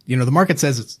 the market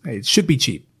says it should be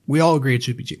cheap. We all agree it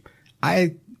should be cheap.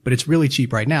 But it's really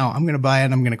cheap right now. I'm going to buy it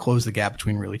and I'm going to close the gap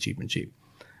between really cheap and cheap.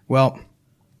 Well,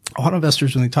 a lot of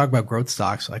investors, when they talk about growth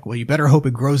stocks, like, well, you better hope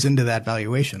it grows into that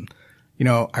valuation.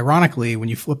 Ironically, when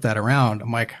you flip that around,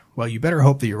 I'm like, well, you better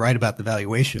hope that you're right about the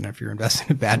valuation if you're investing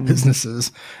in bad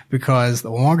businesses, because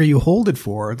the longer you hold it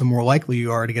for, the more likely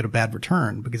you are to get a bad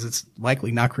return, because it's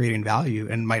likely not creating value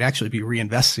and might actually be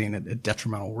reinvesting at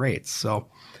detrimental rates. So,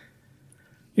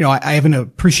 I have an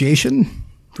appreciation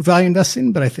for value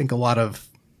investing, but I think a lot of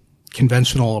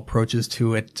conventional approaches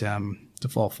to it to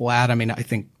fall flat. I mean, I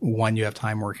think one, you have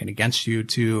time working against you.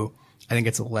 Two, I think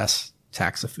it's a less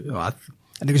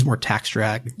I think there's more tax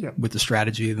drag with the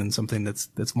strategy than something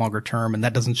that's longer term. And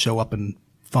that doesn't show up in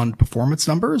fund performance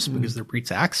numbers because they're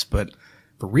pre-tax, but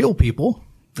for real people,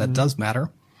 that does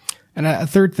matter. And a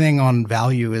third thing on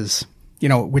value is,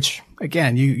 which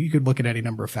again, you could look at any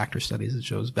number of factor studies that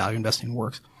shows value investing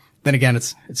works. Then again,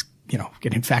 it's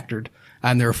getting factored,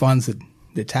 and there are funds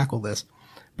that tackle this.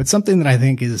 But something that I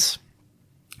think is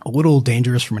a little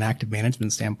dangerous from an active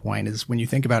management standpoint is when you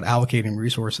think about allocating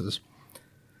resources.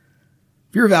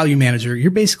 If you're a value manager, you're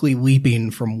basically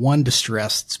leaping from one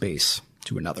distressed space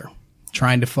to another,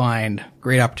 trying to find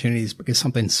great opportunities because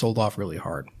something's sold off really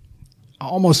hard.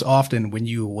 Almost often when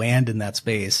you land in that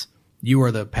space, you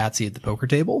are the patsy at the poker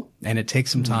table, and it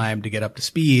takes some time to get up to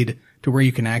speed to where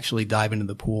you can actually dive into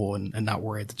the pool and not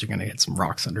worry that you're going to hit some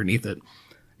rocks underneath it.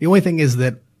 The only thing is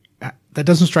that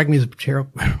doesn't strike me as a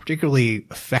particularly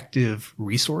effective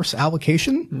resource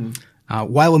allocation.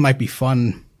 While it might be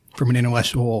fun from an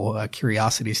intellectual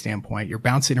curiosity standpoint, you're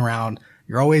bouncing around.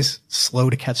 You're always slow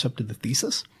to catch up to the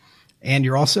thesis. And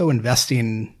you're also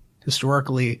investing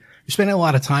historically. You're spending a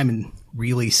lot of time in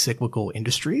really cyclical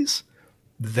industries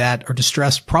that are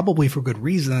distressed probably for good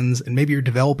reasons. And maybe you're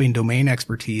developing domain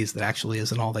expertise that actually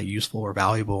isn't all that useful or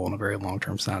valuable in a very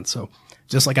long-term sense. So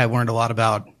just like I've learned a lot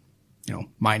about,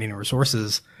 mining and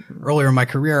resources earlier in my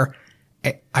career,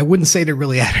 I wouldn't say they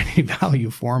really add any value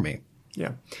for me.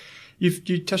 Yeah.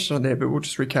 You touched on it there, but we'll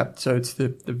just recap. So it's the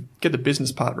get the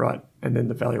business part right, and then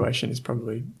the valuation is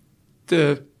probably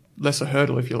the lesser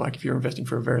hurdle, if you like, if you're investing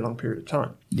for a very long period of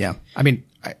time. Yeah. I mean,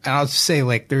 I'll say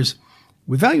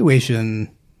with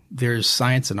valuation, there's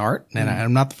science and art, and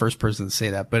I'm not the first person to say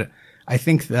that, but I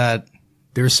think that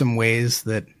there's some ways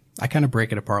that I kind of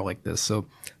break it apart like this. So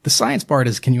the science part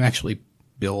is, can you actually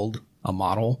build a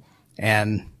model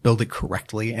and build it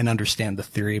correctly and understand the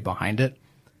theory behind it?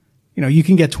 You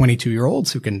can get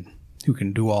 22-year-olds who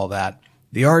can do all that.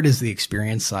 The art is the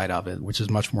experience side of it, which is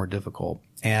much more difficult.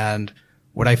 And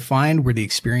what I find where the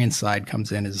experience side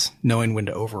comes in is knowing when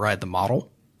to override the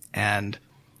model. And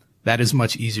that is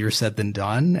much easier said than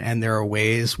done. And there are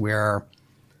ways where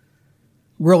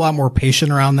we're a lot more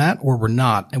patient around that, or we're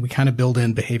not. And we kind of build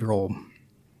in behavioral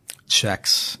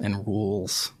checks and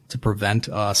rules to prevent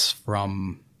us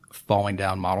from falling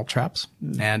down model traps.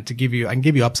 And I can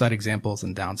give you upside examples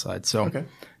and downsides. So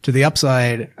to the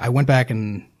upside, I went back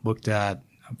and looked at,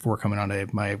 before coming on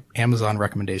my Amazon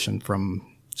recommendation from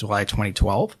July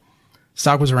 2012.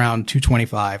 Stock was around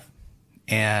 225,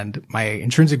 and my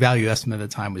intrinsic value estimate at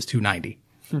the time was 290.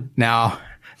 Now,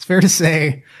 it's fair to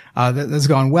say that's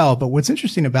gone well, but what's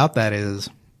interesting about that is,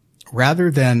 rather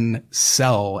than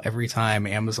sell every time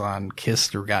Amazon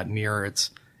kissed or got near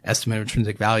its estimate of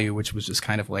intrinsic value, which was just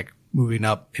kind of like moving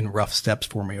up in rough steps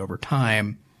for me over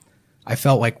time, I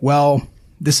felt like, well,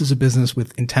 this is a business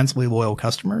with intensely loyal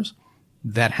customers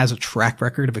that has a track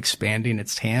record of expanding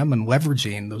its TAM and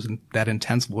leveraging that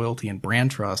intense loyalty and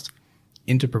brand trust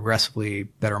into progressively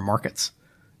better markets.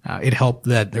 It helped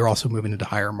that they're also moving into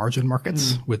higher margin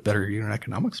markets with better unit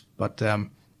economics, but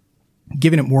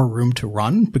giving it more room to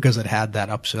run because it had that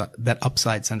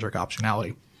upside centric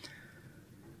optionality.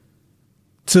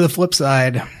 To the flip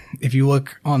side, if you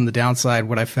look on the downside,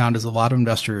 what I found is a lot of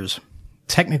investors,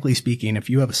 technically speaking, if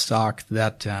you have a stock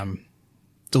that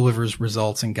delivers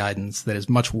results and guidance that is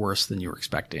much worse than you were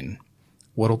expecting,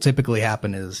 what'll typically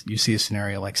happen is you see a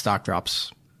scenario like stock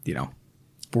drops,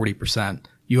 40%.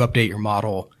 You update your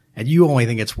model and you only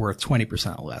think it's worth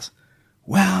 20% less.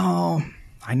 Well,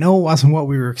 I know it wasn't what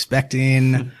we were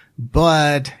expecting,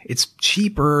 but it's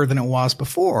cheaper than it was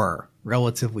before,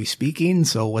 relatively speaking.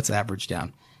 So let's average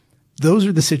down. Those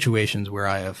are the situations where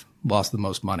I have lost the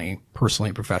most money personally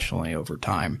and professionally over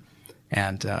time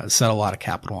and set a lot of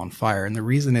capital on fire. And the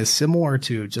reason is similar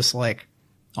to just like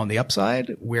on the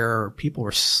upside where people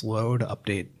are slow to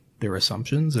update their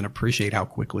assumptions and appreciate how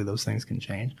quickly those things can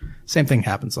change. Same thing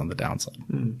happens on the downside.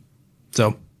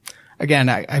 So again,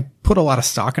 I put a lot of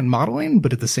stock in modeling,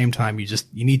 but at the same time, you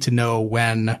need to know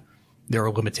when there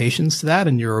are limitations to that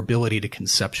and your ability to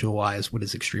conceptualize what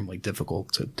is extremely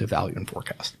difficult to value and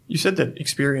forecast. You said that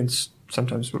experience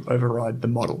sometimes would override the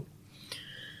model.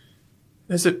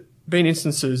 Has it been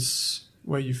instances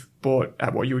where you've bought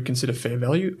at what you would consider fair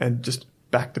value and just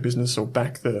back the business or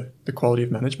back the quality of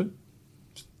management?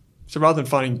 So rather than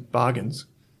finding bargains,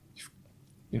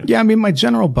 Yeah, I mean, my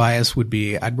general bias would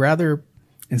be I'd rather,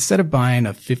 instead of buying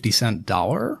a 50-cent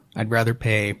dollar, I'd rather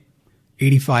pay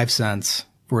 85 cents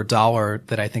for a dollar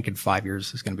that I think in 5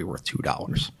 years is going to be worth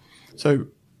 $2. So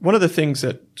one of the things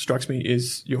that strikes me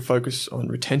is your focus on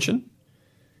retention.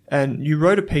 And you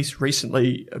wrote a piece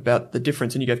recently about the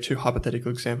difference, and you gave two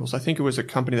hypothetical examples. I think it was a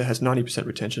company that has 90%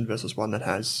 retention versus one that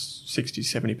has 60,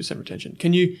 70% retention.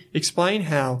 Can you explain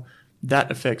how that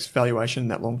affects valuation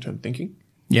and that long-term thinking?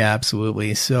 Yeah,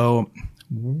 absolutely. So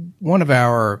one of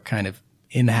our kind of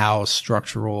in-house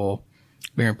structural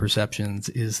variant perceptions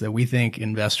is that we think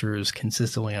investors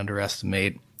consistently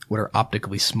underestimate what are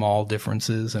optically small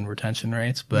differences in retention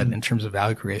rates, but in terms of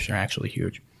value creation are actually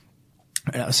huge.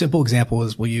 A simple example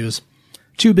is we'll use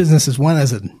two businesses. One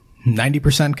has a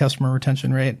 90% customer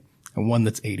retention rate and one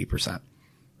that's 80%.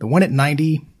 The one at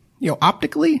 90,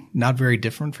 optically not very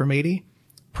different from 80.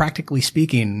 Practically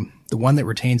speaking, the one that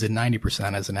retains at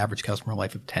 90% has an average customer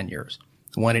life of 10 years.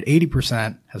 The one at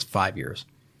 80% has 5 years.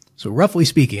 So roughly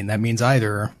speaking, that means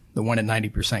either the one at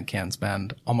 90% can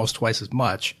spend almost twice as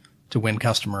much to win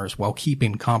customers while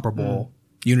keeping comparable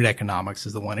unit economics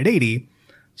as the one at 80.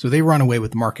 So they run away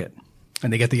with the market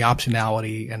and they get the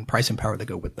optionality and pricing power that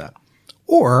go with that.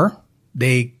 Or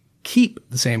they keep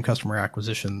the same customer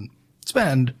acquisition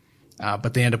spend,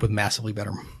 but they end up with massively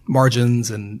better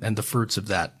margins and the fruits of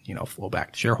that, flow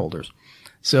back to shareholders.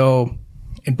 So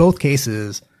in both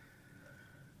cases,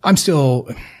 I'm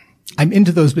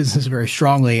into those businesses very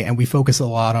strongly, and we focus a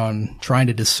lot on trying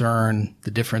to discern the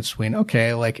difference between, like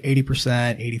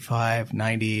 80%, 85,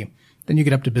 90. Then you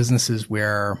get up to businesses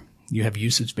where you have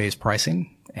usage-based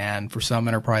pricing. And for some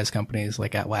enterprise companies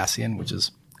like Atlassian, which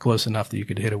is close enough that you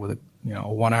could hit it with a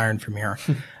one iron from here.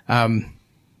 In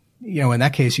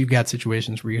that case, you've got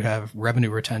situations where you have revenue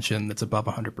retention that's above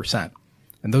 100%.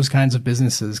 And those kinds of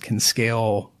businesses can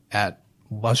scale at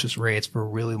luscious rates for a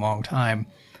really long time.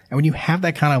 And when you have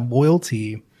that kind of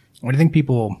loyalty, I think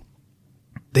people,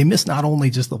 they miss not only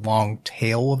just the long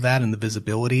tail of that and the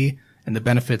visibility and the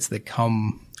benefits that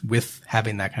come with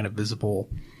having that kind of visible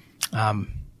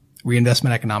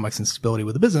reinvestment economics and stability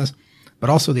with the business, but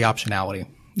also the optionality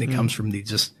that comes from the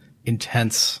just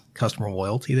intense customer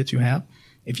loyalty that you have.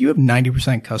 If you have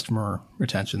 90% customer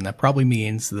retention, that probably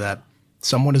means that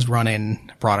someone is running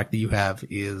a product that you have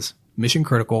is mission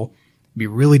critical. It'd be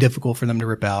really difficult for them to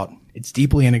rip out. It's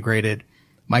deeply integrated,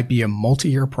 might be a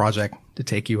multi-year project to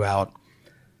take you out.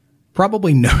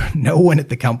 Probably no one at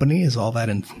the company is all that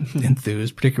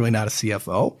enthused, particularly not a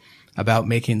CFO, about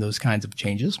making those kinds of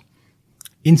changes.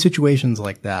 In situations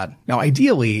like that, now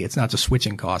ideally, it's not just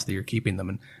switching costs that you're keeping them.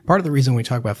 And part of the reason we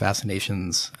talk about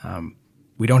Fascinations,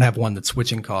 we don't have one that's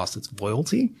switching costs, it's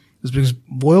loyalty. Is because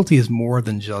loyalty is more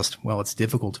than just, it's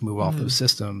difficult to move off those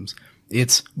systems.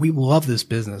 It's, we love this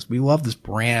business, we love this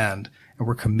brand, and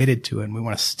we're committed to it, and we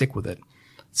want to stick with it.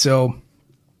 So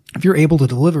if you're able to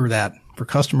deliver that for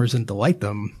customers and delight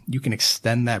them, you can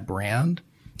extend that brand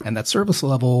and that service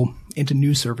level into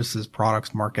new services,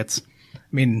 products, markets. I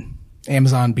mean,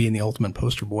 Amazon being the ultimate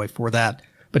poster boy for that.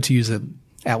 But to use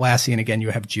Atlassian, again, you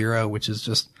have Jira, which is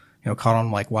just, caught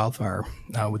on like wildfire,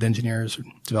 with engineers or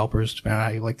developers, depending on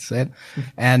how you like to say it.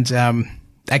 And,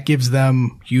 that gives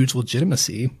them huge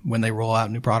legitimacy when they roll out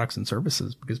new products and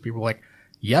services, because people are like,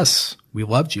 yes, we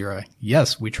love Jira.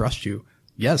 Yes, we trust you.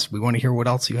 Yes, we want to hear what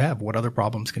else you have. What other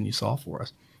problems can you solve for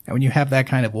us? And when you have that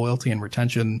kind of loyalty and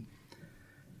retention,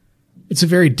 it's a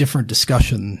very different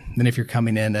discussion than if you're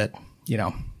coming in at,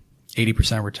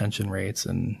 80% retention rates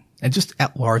and just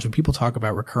at large. When people talk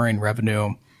about recurring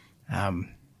revenue,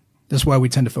 that's why we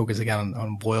tend to focus again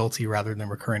on loyalty rather than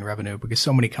recurring revenue, because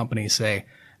so many companies say,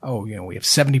 oh, we have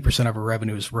 70% of our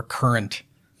revenue is recurrent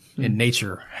in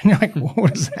nature. And you're like, well,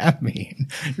 what does that mean?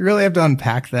 You really have to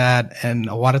unpack that. And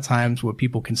a lot of times what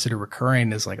people consider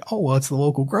recurring is like, oh, well, it's the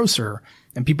local grocer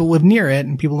and people live near it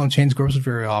and people don't change grocers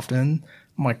very often.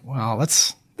 I'm like, well,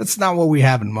 that's not what we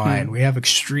have in mind. We have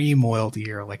extreme loyalty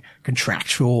here, like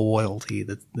contractual loyalty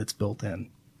that's built in.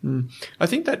 I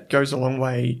think that goes a long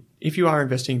way. If you are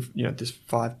investing, this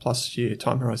 5+ year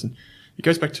time horizon, it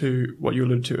goes back to what you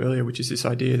alluded to earlier, which is this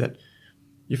idea that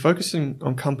you're focusing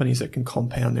on companies that can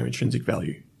compound their intrinsic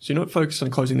value. So you're not focused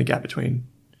on closing the gap between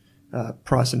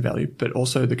price and value, but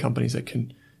also the companies that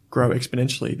can grow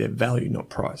exponentially their value, not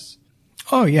price.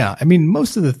 Oh, yeah. I mean,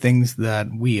 most of the things that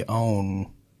we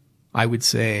own, I would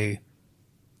say,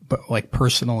 but like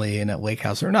personally and at Lake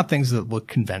House, they're not things that look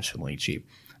conventionally cheap.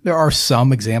 There are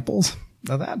some examples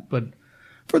of that, but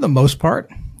for the most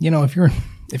part, if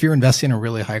you're investing in a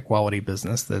really high quality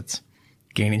business that's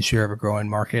gaining share of a growing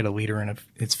market, a leader in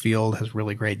its field, has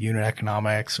really great unit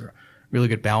economics or really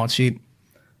good balance sheet,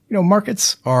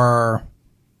 markets are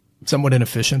somewhat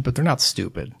inefficient, but they're not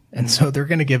stupid. And so they're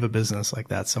going to give a business like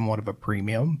that somewhat of a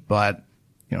premium, but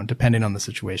depending on the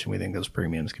situation, we think those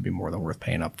premiums can be more than worth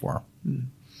paying up for.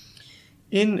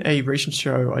 In a recent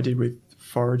show I did with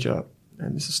Forager,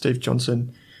 and this is Steve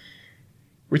Johnson,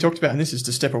 we talked about, and this is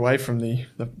to step away from the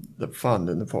fund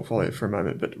and the portfolio for a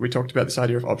moment, but we talked about this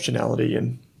idea of optionality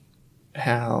and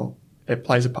how it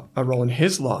plays a role in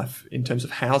his life in terms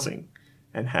of housing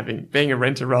and being a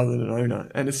renter rather than an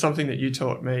owner. And it's something that you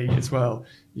taught me as well.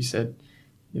 You said,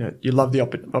 you love the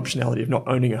optionality of not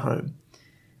owning a home.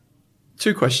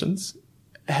 2 questions.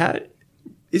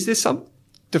 Is there some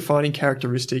defining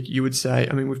characteristic you would say,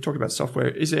 I mean, we've talked about software.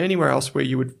 Is there anywhere else where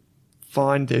you would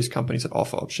find these companies that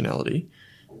offer optionality?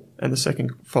 And the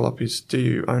second follow-up is, do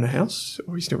you own a house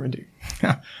or are you still renting?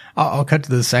 I'll cut to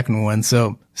the second one.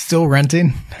 So still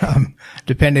renting,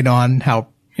 depending on how,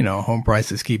 home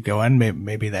prices keep going.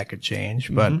 Maybe that could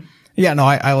change. But yeah, no,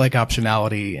 I like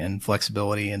optionality and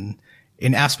flexibility and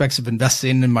in aspects of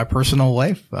investing in my personal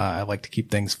life. I like to keep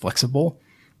things flexible.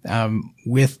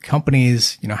 With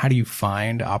companies, how do you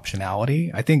find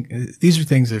optionality? I think these are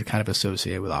things that are kind of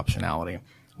associated with optionality.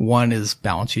 One is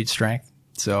balance sheet strength.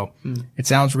 So it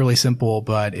sounds really simple,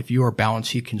 but if you are balance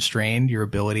sheet constrained, your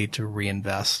ability to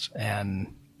reinvest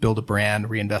and build a brand,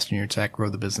 reinvest in your tech, grow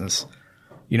the business,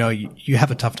 you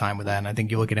have a tough time with that. And I think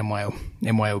you look at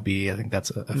MYOB, I think that's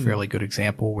a fairly good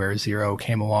example where Xero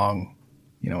came along,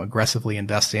 aggressively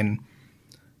investing,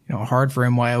 hard for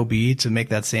MYOB to make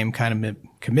that same kind of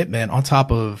commitment on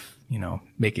top of,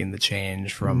 making the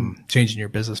change from changing your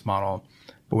business model.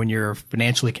 But when you're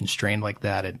financially constrained like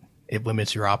that, it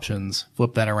limits your options.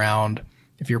 Flip that around.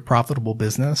 If you're a profitable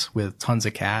business with tons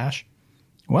of cash,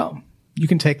 well, you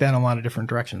can take that in a lot of different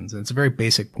directions. And it's a very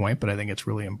basic point, but I think it's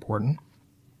really important.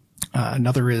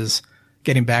 Another is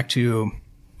getting back to,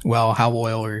 well, how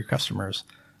loyal are your customers?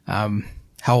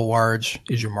 How large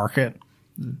is your market?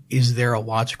 Is there a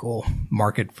logical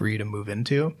market for you to move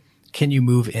into? Can you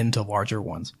move into larger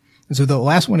ones? And so the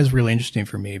last one is really interesting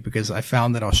for me because I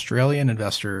found that Australian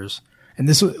investors, and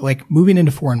this is like moving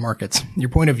into foreign markets, your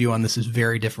point of view on this is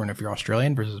very different if you're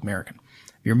Australian versus American.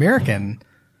 If you're American,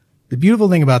 the beautiful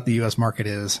thing about the U.S. market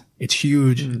is it's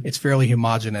huge, it's fairly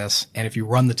homogenous, and if you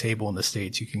run the table in the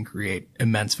States, you can create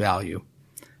immense value.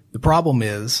 The problem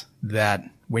is that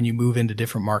when you move into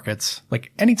different markets,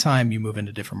 like anytime you move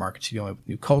into different markets, you deal with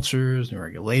new cultures, new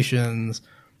regulations,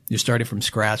 you're starting from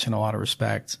scratch in a lot of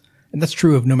respects. And that's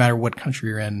true of no matter what country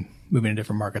you're in, moving to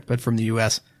different markets. But from the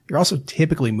U.S., you're also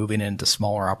typically moving into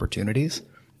smaller opportunities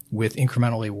with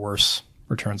incrementally worse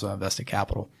returns on invested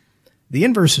capital. The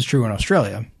inverse is true in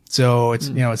Australia. So it's,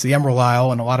 it's the Emerald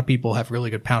Isle, and a lot of people have really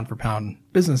good pound for pound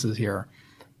businesses here.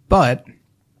 But,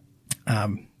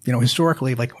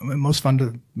 historically, like most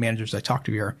fund managers I talk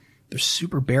to here, they're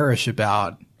super bearish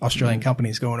about Australian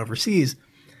companies going overseas.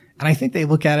 And I think they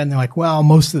look at it and they're like, well,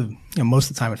 most of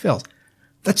the time it fails.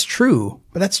 That's true,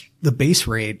 but that's the base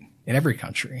rate in every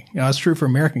country. That's true for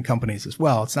American companies as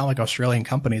well. It's not like Australian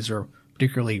companies are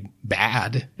particularly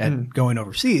bad at going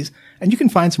overseas. And you can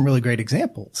find some really great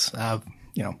examples. The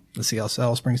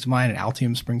CSL springs to mind, and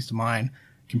Altium springs to mind.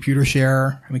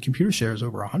 ComputerShare. I mean, ComputerShare is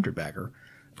over 100 bagger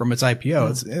from its IPO.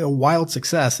 It's a wild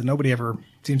success that nobody ever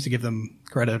seems to give them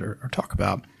credit or talk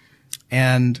about.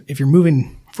 And if you're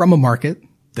moving from a market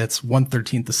that's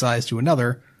 1/13 the size to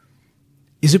another,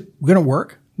 is it going to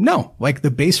work? No. Like,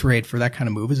 the base rate for that kind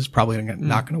of move is probably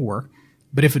not going to work.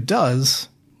 But if it does,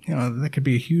 that could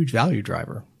be a huge value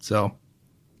driver. So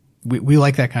we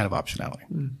like that kind of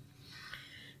optionality.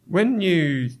 When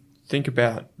you think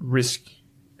about risk,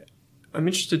 I'm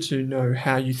interested to know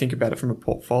how you think about it from a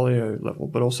portfolio level,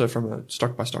 but also from a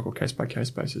stock by stock or case by case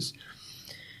basis.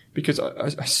 Because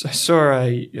I saw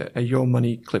a Your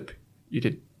Money clip you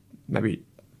did maybe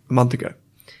a month ago,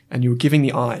 and you were giving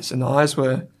the eyes, and the eyes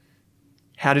were,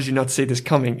 how did you not see this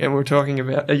coming? And you were talking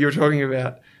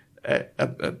about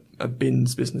a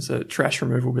bins business, a trash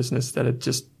removal business that had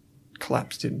just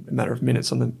collapsed in a matter of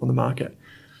minutes on the market.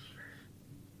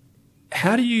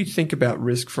 How do you think about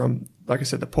risk from, like I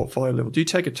said, the portfolio level? Do you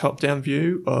take a top-down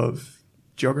view of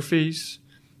geographies?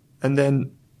 And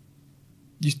then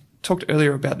you talked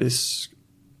earlier about this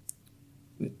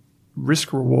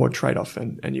risk-reward trade-off,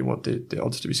 and you want the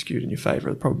odds to be skewed in your favor,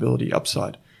 the probability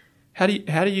upside. How do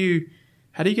you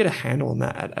get a handle on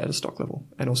that at a stock level,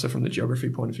 and also from the geography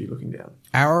point of view looking down?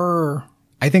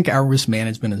 I think our risk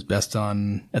management is best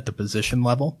done at the position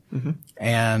level. Mm-hmm.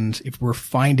 And if we're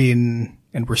finding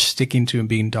and we're sticking to and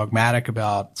being dogmatic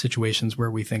about situations where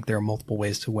we think there are multiple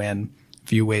ways to win,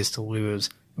 few ways to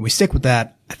lose, and we stick with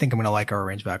that, I think I'm going to like our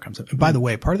range of outcomes. And by the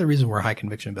way, part of the reason we're high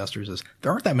conviction investors is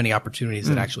there aren't that many opportunities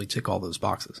that actually tick all those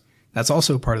boxes. That's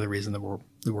also part of the reason that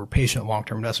we're patient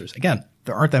long-term investors. Again,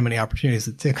 there aren't that many opportunities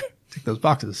that tick those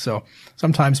boxes. So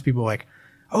sometimes people are like,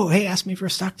 oh, hey, ask me for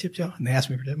a stock tip, Joe. And they ask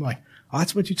me for a tip. I'm like, oh,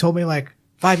 that's what you told me like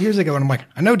 5 years ago. And I'm like,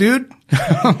 I know, dude.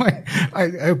 I'm like,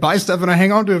 I buy stuff and I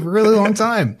hang on to it for a really long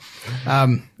time.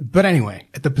 But anyway,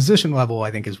 at the position level,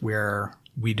 I think is where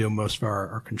we do most of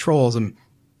our controls. And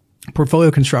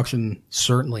portfolio construction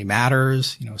certainly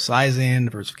matters, sizing,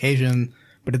 diversification.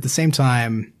 But at the same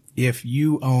time, if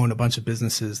you own a bunch of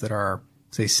businesses that are,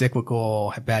 say, cyclical,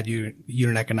 have bad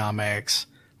unit economics,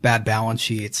 bad balance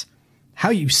sheets, how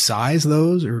you size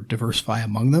those or diversify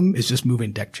among them is just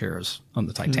moving deck chairs on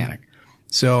the Titanic.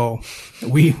 So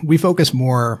we focus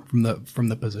more from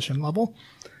the position level.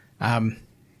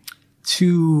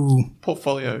 To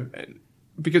portfolio,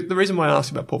 because the reason why I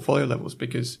asked about portfolio levels,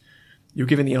 because you're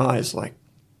given the eyes, like,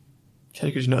 how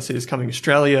could you not see this coming?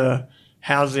 Australia,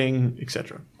 housing,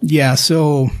 etc. Yeah,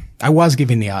 so I was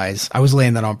giving the eyes. I was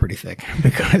laying that on pretty thick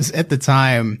because at the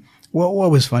time,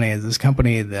 what was funny is this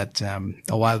company that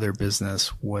a lot of their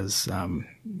business was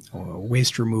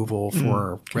waste removal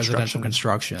for residential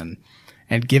construction.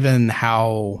 And given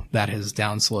how that has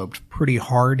downsloped pretty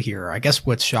hard here, I guess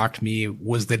what shocked me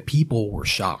was that people were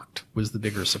shocked, was the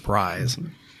bigger surprise. Mm-hmm.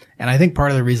 And I think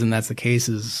part of the reason that's the case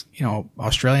is,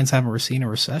 Australians haven't seen a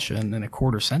recession in a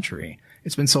quarter century.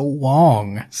 It's been so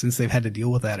long since they've had to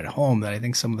deal with that at home that I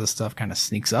think some of this stuff kind of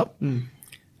sneaks up.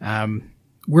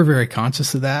 We're very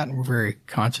conscious of that. We're very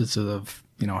conscious of,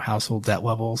 household debt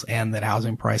levels and that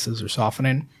housing prices are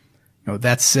softening.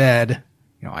 That said,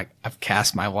 I've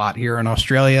cast my lot here in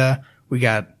Australia. We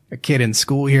got a kid in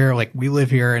school here. Like, we live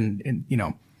here and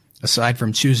aside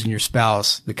from choosing your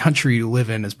spouse, the country you live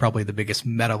in is probably the biggest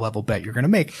meta level bet you're going to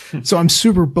make. So I'm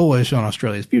super bullish on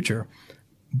Australia's future.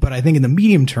 But I think in the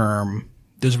medium term,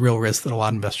 there's real risk that a lot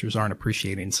of investors aren't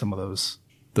appreciating some of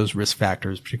those risk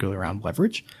factors, particularly around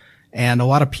leverage. And a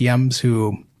lot of PMs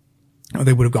who,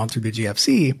 they would have gone through the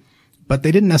GFC, but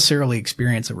they didn't necessarily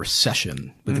experience a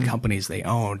recession with the companies they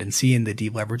owned and seeing the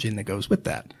deleveraging that goes with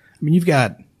that. I mean, you've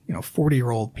got,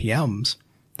 40-year-old PMs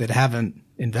that haven't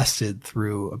invested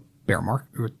through a bear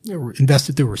market or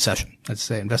invested through a recession. Let's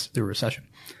say invested through a recession.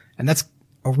 And that's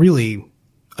a really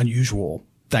unusual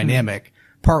dynamic.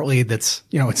 Partly that's,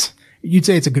 you'd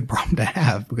say it's a good problem to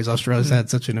have because Australia's had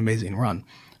such an amazing run.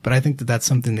 But I think that that's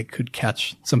something that could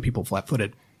catch some people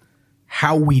flat-footed.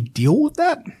 How we deal with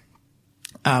that?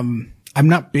 I'm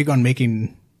not big on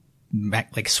making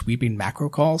sweeping macro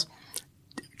calls.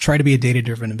 Try to be a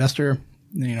data-driven investor.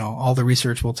 All the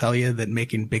research will tell you that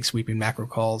making big sweeping macro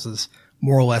calls is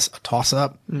more or less a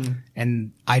toss-up.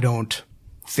 And I don't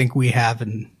think we have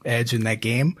an edge in that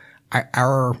game.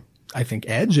 Our I think,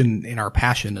 edge and in our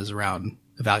passion is around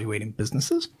evaluating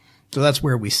businesses. So that's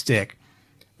where we stick.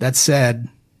 That said,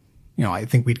 I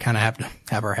think we'd kind of have to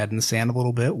have our head in the sand a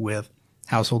little bit with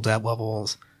household debt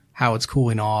levels, how it's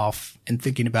cooling off and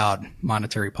thinking about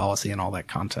monetary policy and all that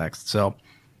context. So,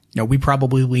 we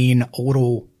probably lean a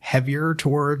little heavier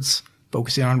towards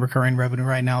focusing on recurring revenue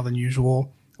right now than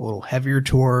usual, a little heavier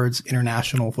towards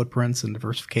international footprints and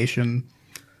diversification,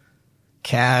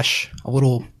 cash, a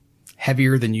little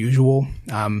heavier than usual.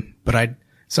 But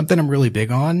something I'm really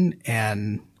big on,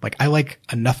 and I like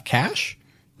enough cash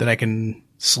that I can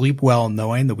sleep well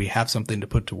knowing that we have something to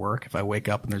put to work if I wake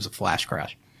up and there's a flash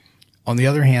crash. On the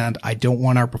other hand, I don't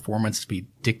want our performance to be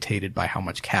dictated by how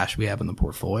much cash we have in the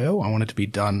portfolio. I want it to be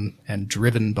done and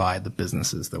driven by the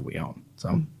businesses that we own.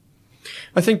 So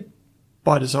I think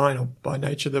by design or by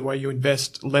nature, the way you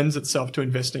invest lends itself to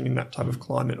investing in that type of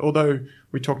climate. Although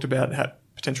we talked about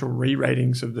potential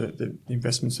re-ratings of the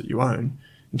investments that you own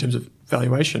in terms of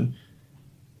valuation,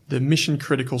 the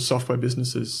mission-critical software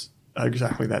businesses are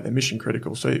exactly that. They're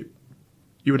mission-critical. So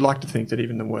you would like to think that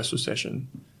even in the worst recession,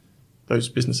 those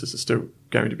businesses are still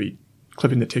going to be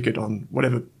clipping the ticket on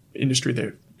whatever industry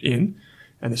they're in,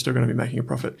 and they're still going to be making a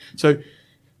profit. So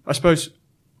I suppose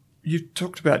you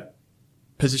talked about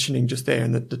positioning just there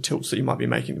and the tilts that you might be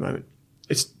making at the moment.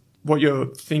 It's what you're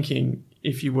thinking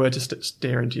if you were to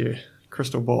stare into your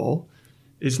crystal ball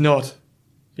is not,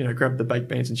 grab the baked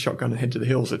beans and shotgun and head to the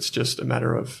hills. It's just a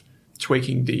matter of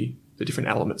tweaking the different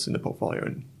elements in the portfolio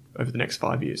and over the next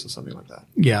 5 years or something like that.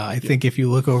 Yeah, I think if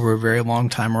you look over a very long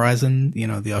time horizon,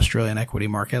 the Australian equity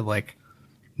market, like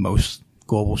most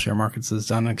global share markets, has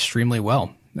done extremely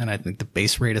well. And I think the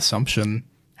base rate assumption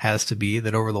has to be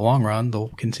that over the long run, they'll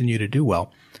continue to do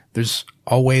well. There's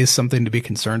always something to be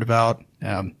concerned about.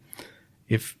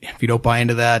 If you don't buy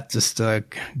into that, just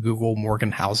Google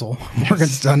Morgan Housel.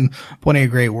 Morgan's done plenty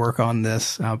of great work on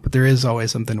this, but there is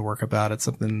always something to work about. It's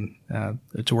something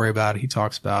to worry about. He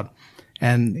talks about,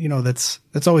 and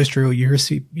that's always true. You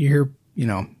hear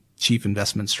chief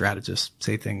investment strategists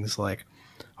say things like,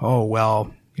 "Oh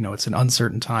well, it's an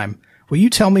uncertain time." Well, you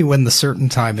tell me when the certain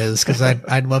time is, because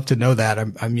I'd love to know that.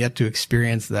 I'm yet to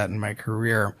experience that in my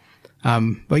career.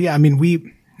 But yeah, I mean,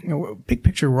 big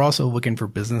picture, we're also looking for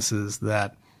businesses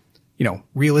that,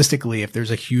 realistically, if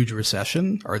there's a huge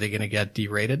recession, are they going to get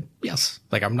derated? Yes.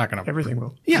 I'm not going to. Everything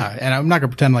will. Yeah. And I'm not going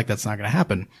to pretend like that's not going to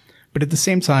happen. But at the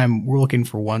same time, we're looking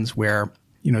for ones where,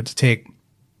 to take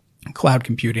cloud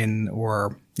computing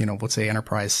or, let's say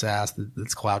enterprise SaaS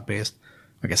that's cloud based.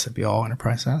 I guess it'd be all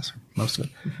enterprise SaaS, or most of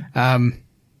it.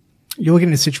 You're looking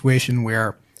at a situation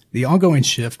where the ongoing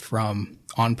shift from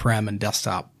on-prem and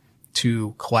desktop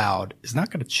to cloud is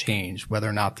not going to change whether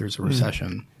or not there's a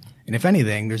recession. And if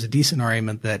anything, there's a decent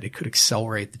argument that it could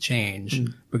accelerate the change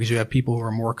because you have people who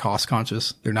are more cost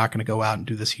conscious. They're not going to go out and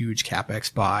do this huge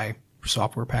CapEx buy for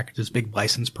software packages, big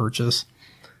license purchase.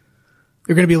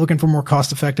 They're going to be looking for more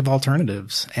cost effective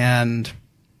alternatives. And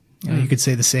you could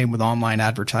say the same with online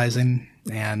advertising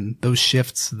and those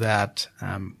shifts that,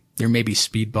 there may be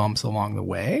speed bumps along the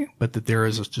way, but that there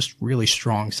is a just really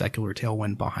strong secular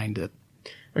tailwind behind it.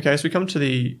 Okay, as we come to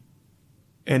the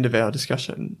end of our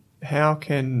discussion, how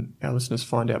can our listeners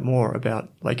find out more about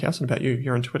Lakehouse and about you?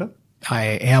 You're on Twitter? I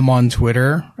am on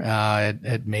Twitter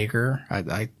at Mager.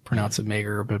 I pronounce it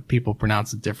Mager, but people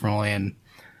pronounce it differently. And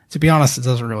to be honest, it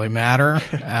doesn't really matter.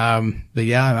 But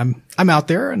yeah, I'm out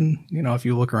there, and if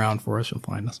you look around for us, you'll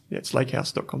find us. Yeah, it's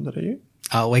lakehouse.com.au.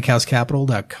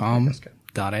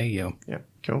 Lakehousecapital.com.au. Yeah,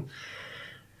 cool.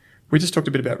 We just talked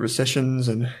a bit about recessions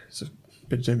and it's a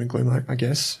bit of doom and gloom, I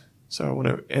guess. So I want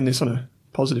to end this on a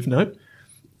positive note.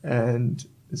 And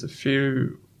there's a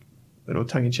few little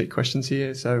tongue-in-cheek questions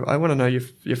here. So I want to know your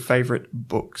favorite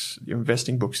books, your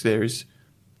investing books. There is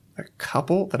a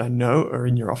couple that I know are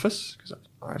in your office because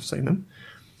I've seen them.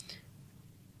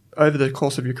 Over the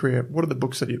course of your career, what are the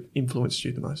books that have influenced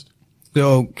you the most?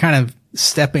 So kind of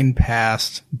stepping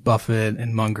past Buffett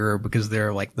and Munger because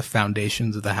they're like the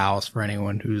foundations of the house for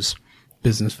anyone who's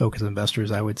business-focused investors,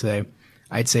 I would say.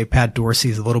 I'd say Pat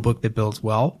Dorsey's A Little Book That Builds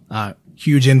Wealth.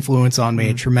 Huge influence on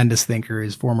me, tremendous thinker.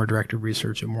 He's former director of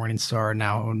research at Morningstar,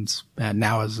 now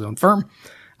has his own firm.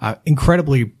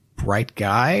 Incredibly bright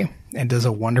guy and does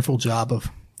a wonderful job of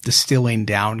distilling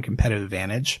down competitive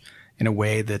advantage in a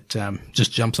way that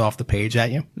just jumps off the page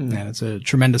at you. And it's a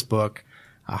tremendous book.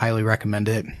 I highly recommend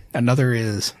it. Another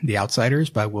is The Outsiders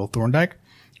by Will Thorndike,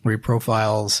 where he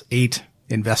profiles 8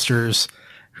 investors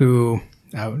who,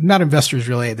 not investors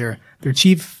really, they're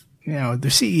chief, they're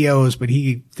CEOs, but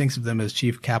he thinks of them as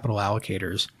chief capital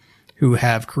allocators who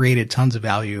have created tons of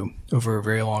value over a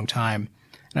very long time.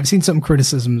 And I've seen some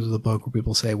criticisms of the book where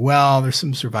people say, well, there's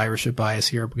some survivorship bias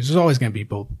here because there's always going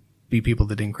to be people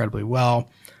that did incredibly well.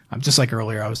 Just like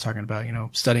earlier, I was talking about,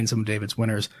 studying some of David's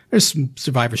winners. There's some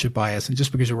survivorship bias, and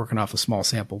just because you're working off a small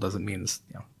sample doesn't mean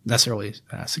necessarily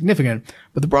significant.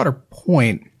 But the broader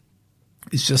point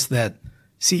is just that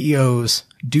CEOs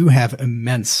do have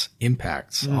immense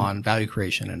impacts on value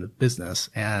creation in a business.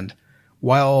 And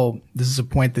while this is a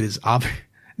point that is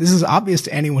obvious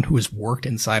to anyone who has worked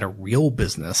inside a real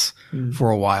business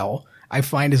for a while, I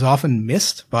find is often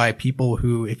missed by people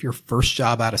who, if your first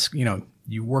job out of,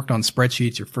 you worked on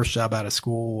spreadsheets, your first job out of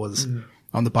school was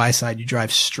on the buy side, you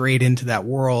drive straight into that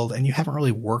world and you haven't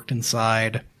really worked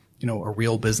inside, a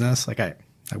real business. Like I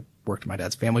worked in my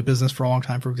dad's family business for a long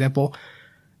time, for example.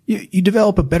 You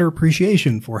develop a better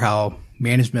appreciation for how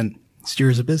management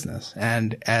steers a business.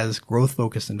 And as growth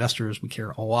focused investors, we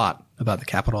care a lot about the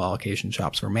capital allocation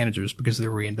chops for managers because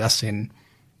they're reinvesting,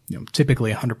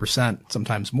 typically 100%,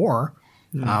 sometimes more,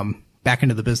 back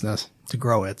into the business to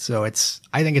grow it. So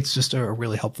I think it's just a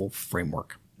really helpful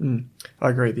framework. I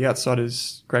agree. The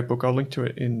Outsiders, great book. I'll link to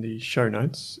it in the show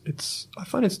notes. I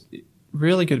find it's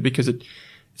really good because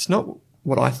it's not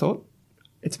what I thought.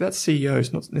 It's about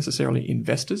CEOs, not necessarily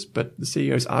investors, but the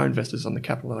CEOs are investors on the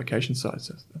capital allocation side.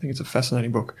 So I think it's a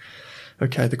fascinating book.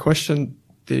 Okay,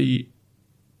 the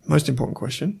most important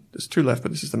question. There's two left, but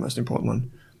this is the most important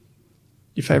one.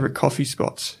 Your favorite coffee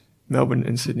spots, Melbourne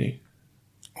and Sydney?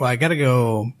 Well, I got to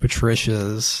go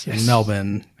Patricia's in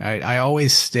Melbourne. I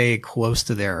always stay close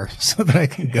to there so that I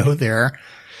can go there.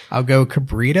 I'll go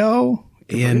Cabrito.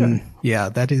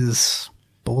 That is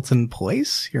Bolton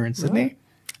Place here in Sydney. Right.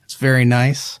 It's very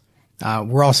nice.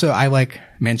 I like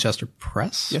Manchester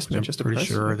Press. Yes, Manchester Press. I'm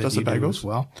pretty sure that you do as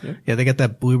well. Yeah, they get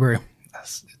that blueberry.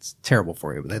 It's terrible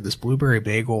for you, but they have this blueberry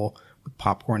bagel with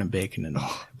popcorn and bacon and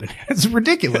it's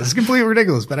ridiculous. It's completely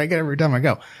ridiculous, but I get it every time I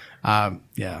go.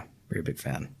 Very big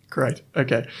fan. Great.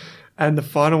 Okay. And the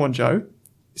final one, Joe,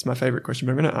 is my favorite question,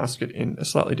 but I'm going to ask it in a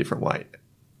slightly different way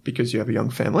because you have a young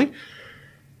family.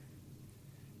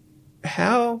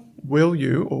 How will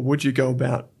you or would you go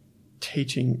about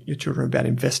teaching your children about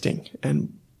investing,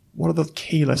 and what are the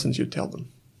key lessons you'd tell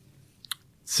them?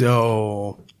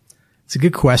 So it's a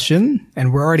good question,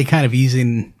 and we're already kind of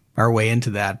easing our way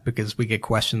into that because we get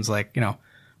questions like,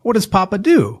 what does Papa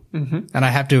do? And I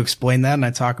have to explain that, and I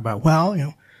talk about,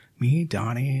 me,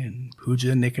 Donnie, and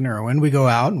Pooja, Nick, and Erwin, we go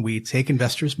out and we take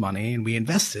investors' money and we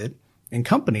invest it in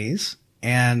companies,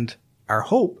 and our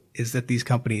hope is that these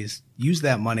companies use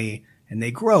that money and they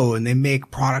grow and they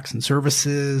make products and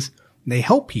services. They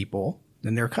help people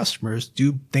and their customers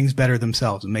do things better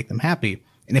themselves and make them happy.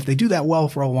 And if they do that well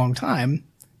for a long time,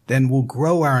 then we'll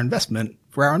grow our investment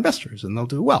for our investors and they'll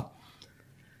do well.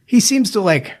 He seems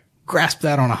to grasp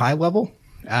that on a high level.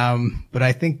 But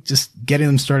I think just getting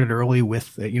them started early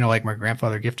with, like my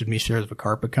grandfather gifted me shares of a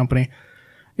carpet company.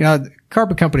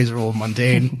 Carpet companies are a little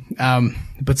mundane,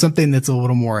 but something that's a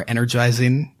little more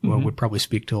energizing would probably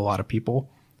speak to a lot of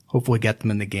people. Hopefully get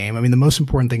them in the game. I mean, the most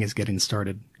important thing is getting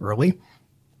started early.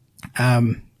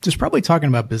 Just probably talking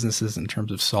about businesses in terms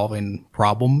of solving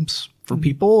problems for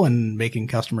people and making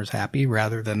customers happy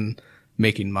rather than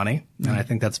making money. And I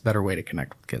think that's a better way to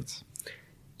connect with kids.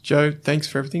 Joe, thanks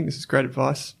for everything. This is great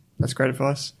advice. That's great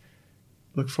advice.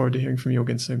 Look forward to hearing from you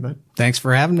again soon, mate. Thanks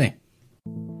for having me.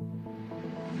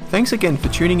 Thanks again for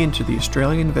tuning in to the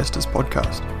Australian Investors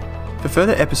Podcast. For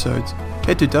further episodes,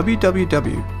 head to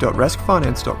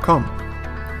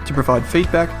www.raskfinance.com. To provide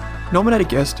feedback, nominate a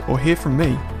guest, or hear from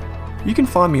me, you can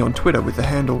find me on Twitter with the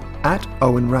handle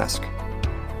 @OwenRask.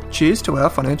 Cheers to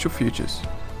our financial futures.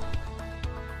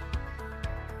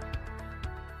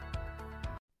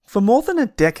 For more than a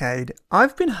decade,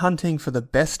 I've been hunting for the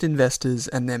best investors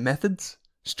and their methods,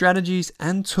 strategies,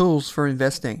 and tools for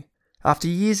investing. After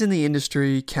years in the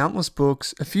industry, countless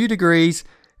books, a few degrees,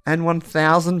 and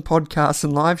 1,000 podcasts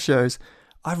and live shows,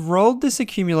 I've rolled this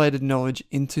accumulated knowledge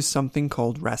into something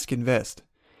called Rask Invest.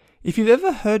 If you've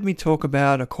ever heard me talk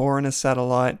about a core and a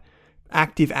satellite,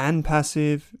 active and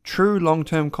passive, true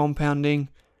long-term compounding,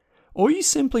 or you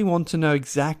simply want to know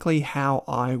exactly how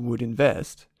I would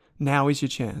invest, now is your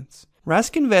chance.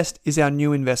 Rask Invest is our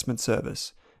new investment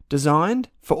service, designed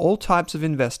for all types of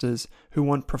investors who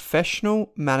want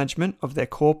professional management of their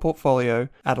core portfolio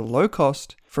at a low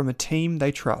cost from a team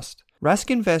they trust. Rask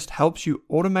Invest helps you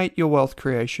automate your wealth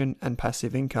creation and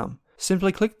passive income.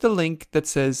 Simply click the link that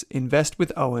says Invest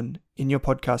with Owen in your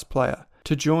podcast player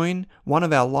to join one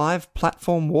of our live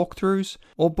platform walkthroughs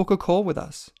or book a call with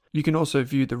us. You can also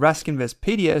view the Rask Invest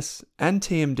PDS and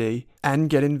TMD and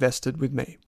get invested with me.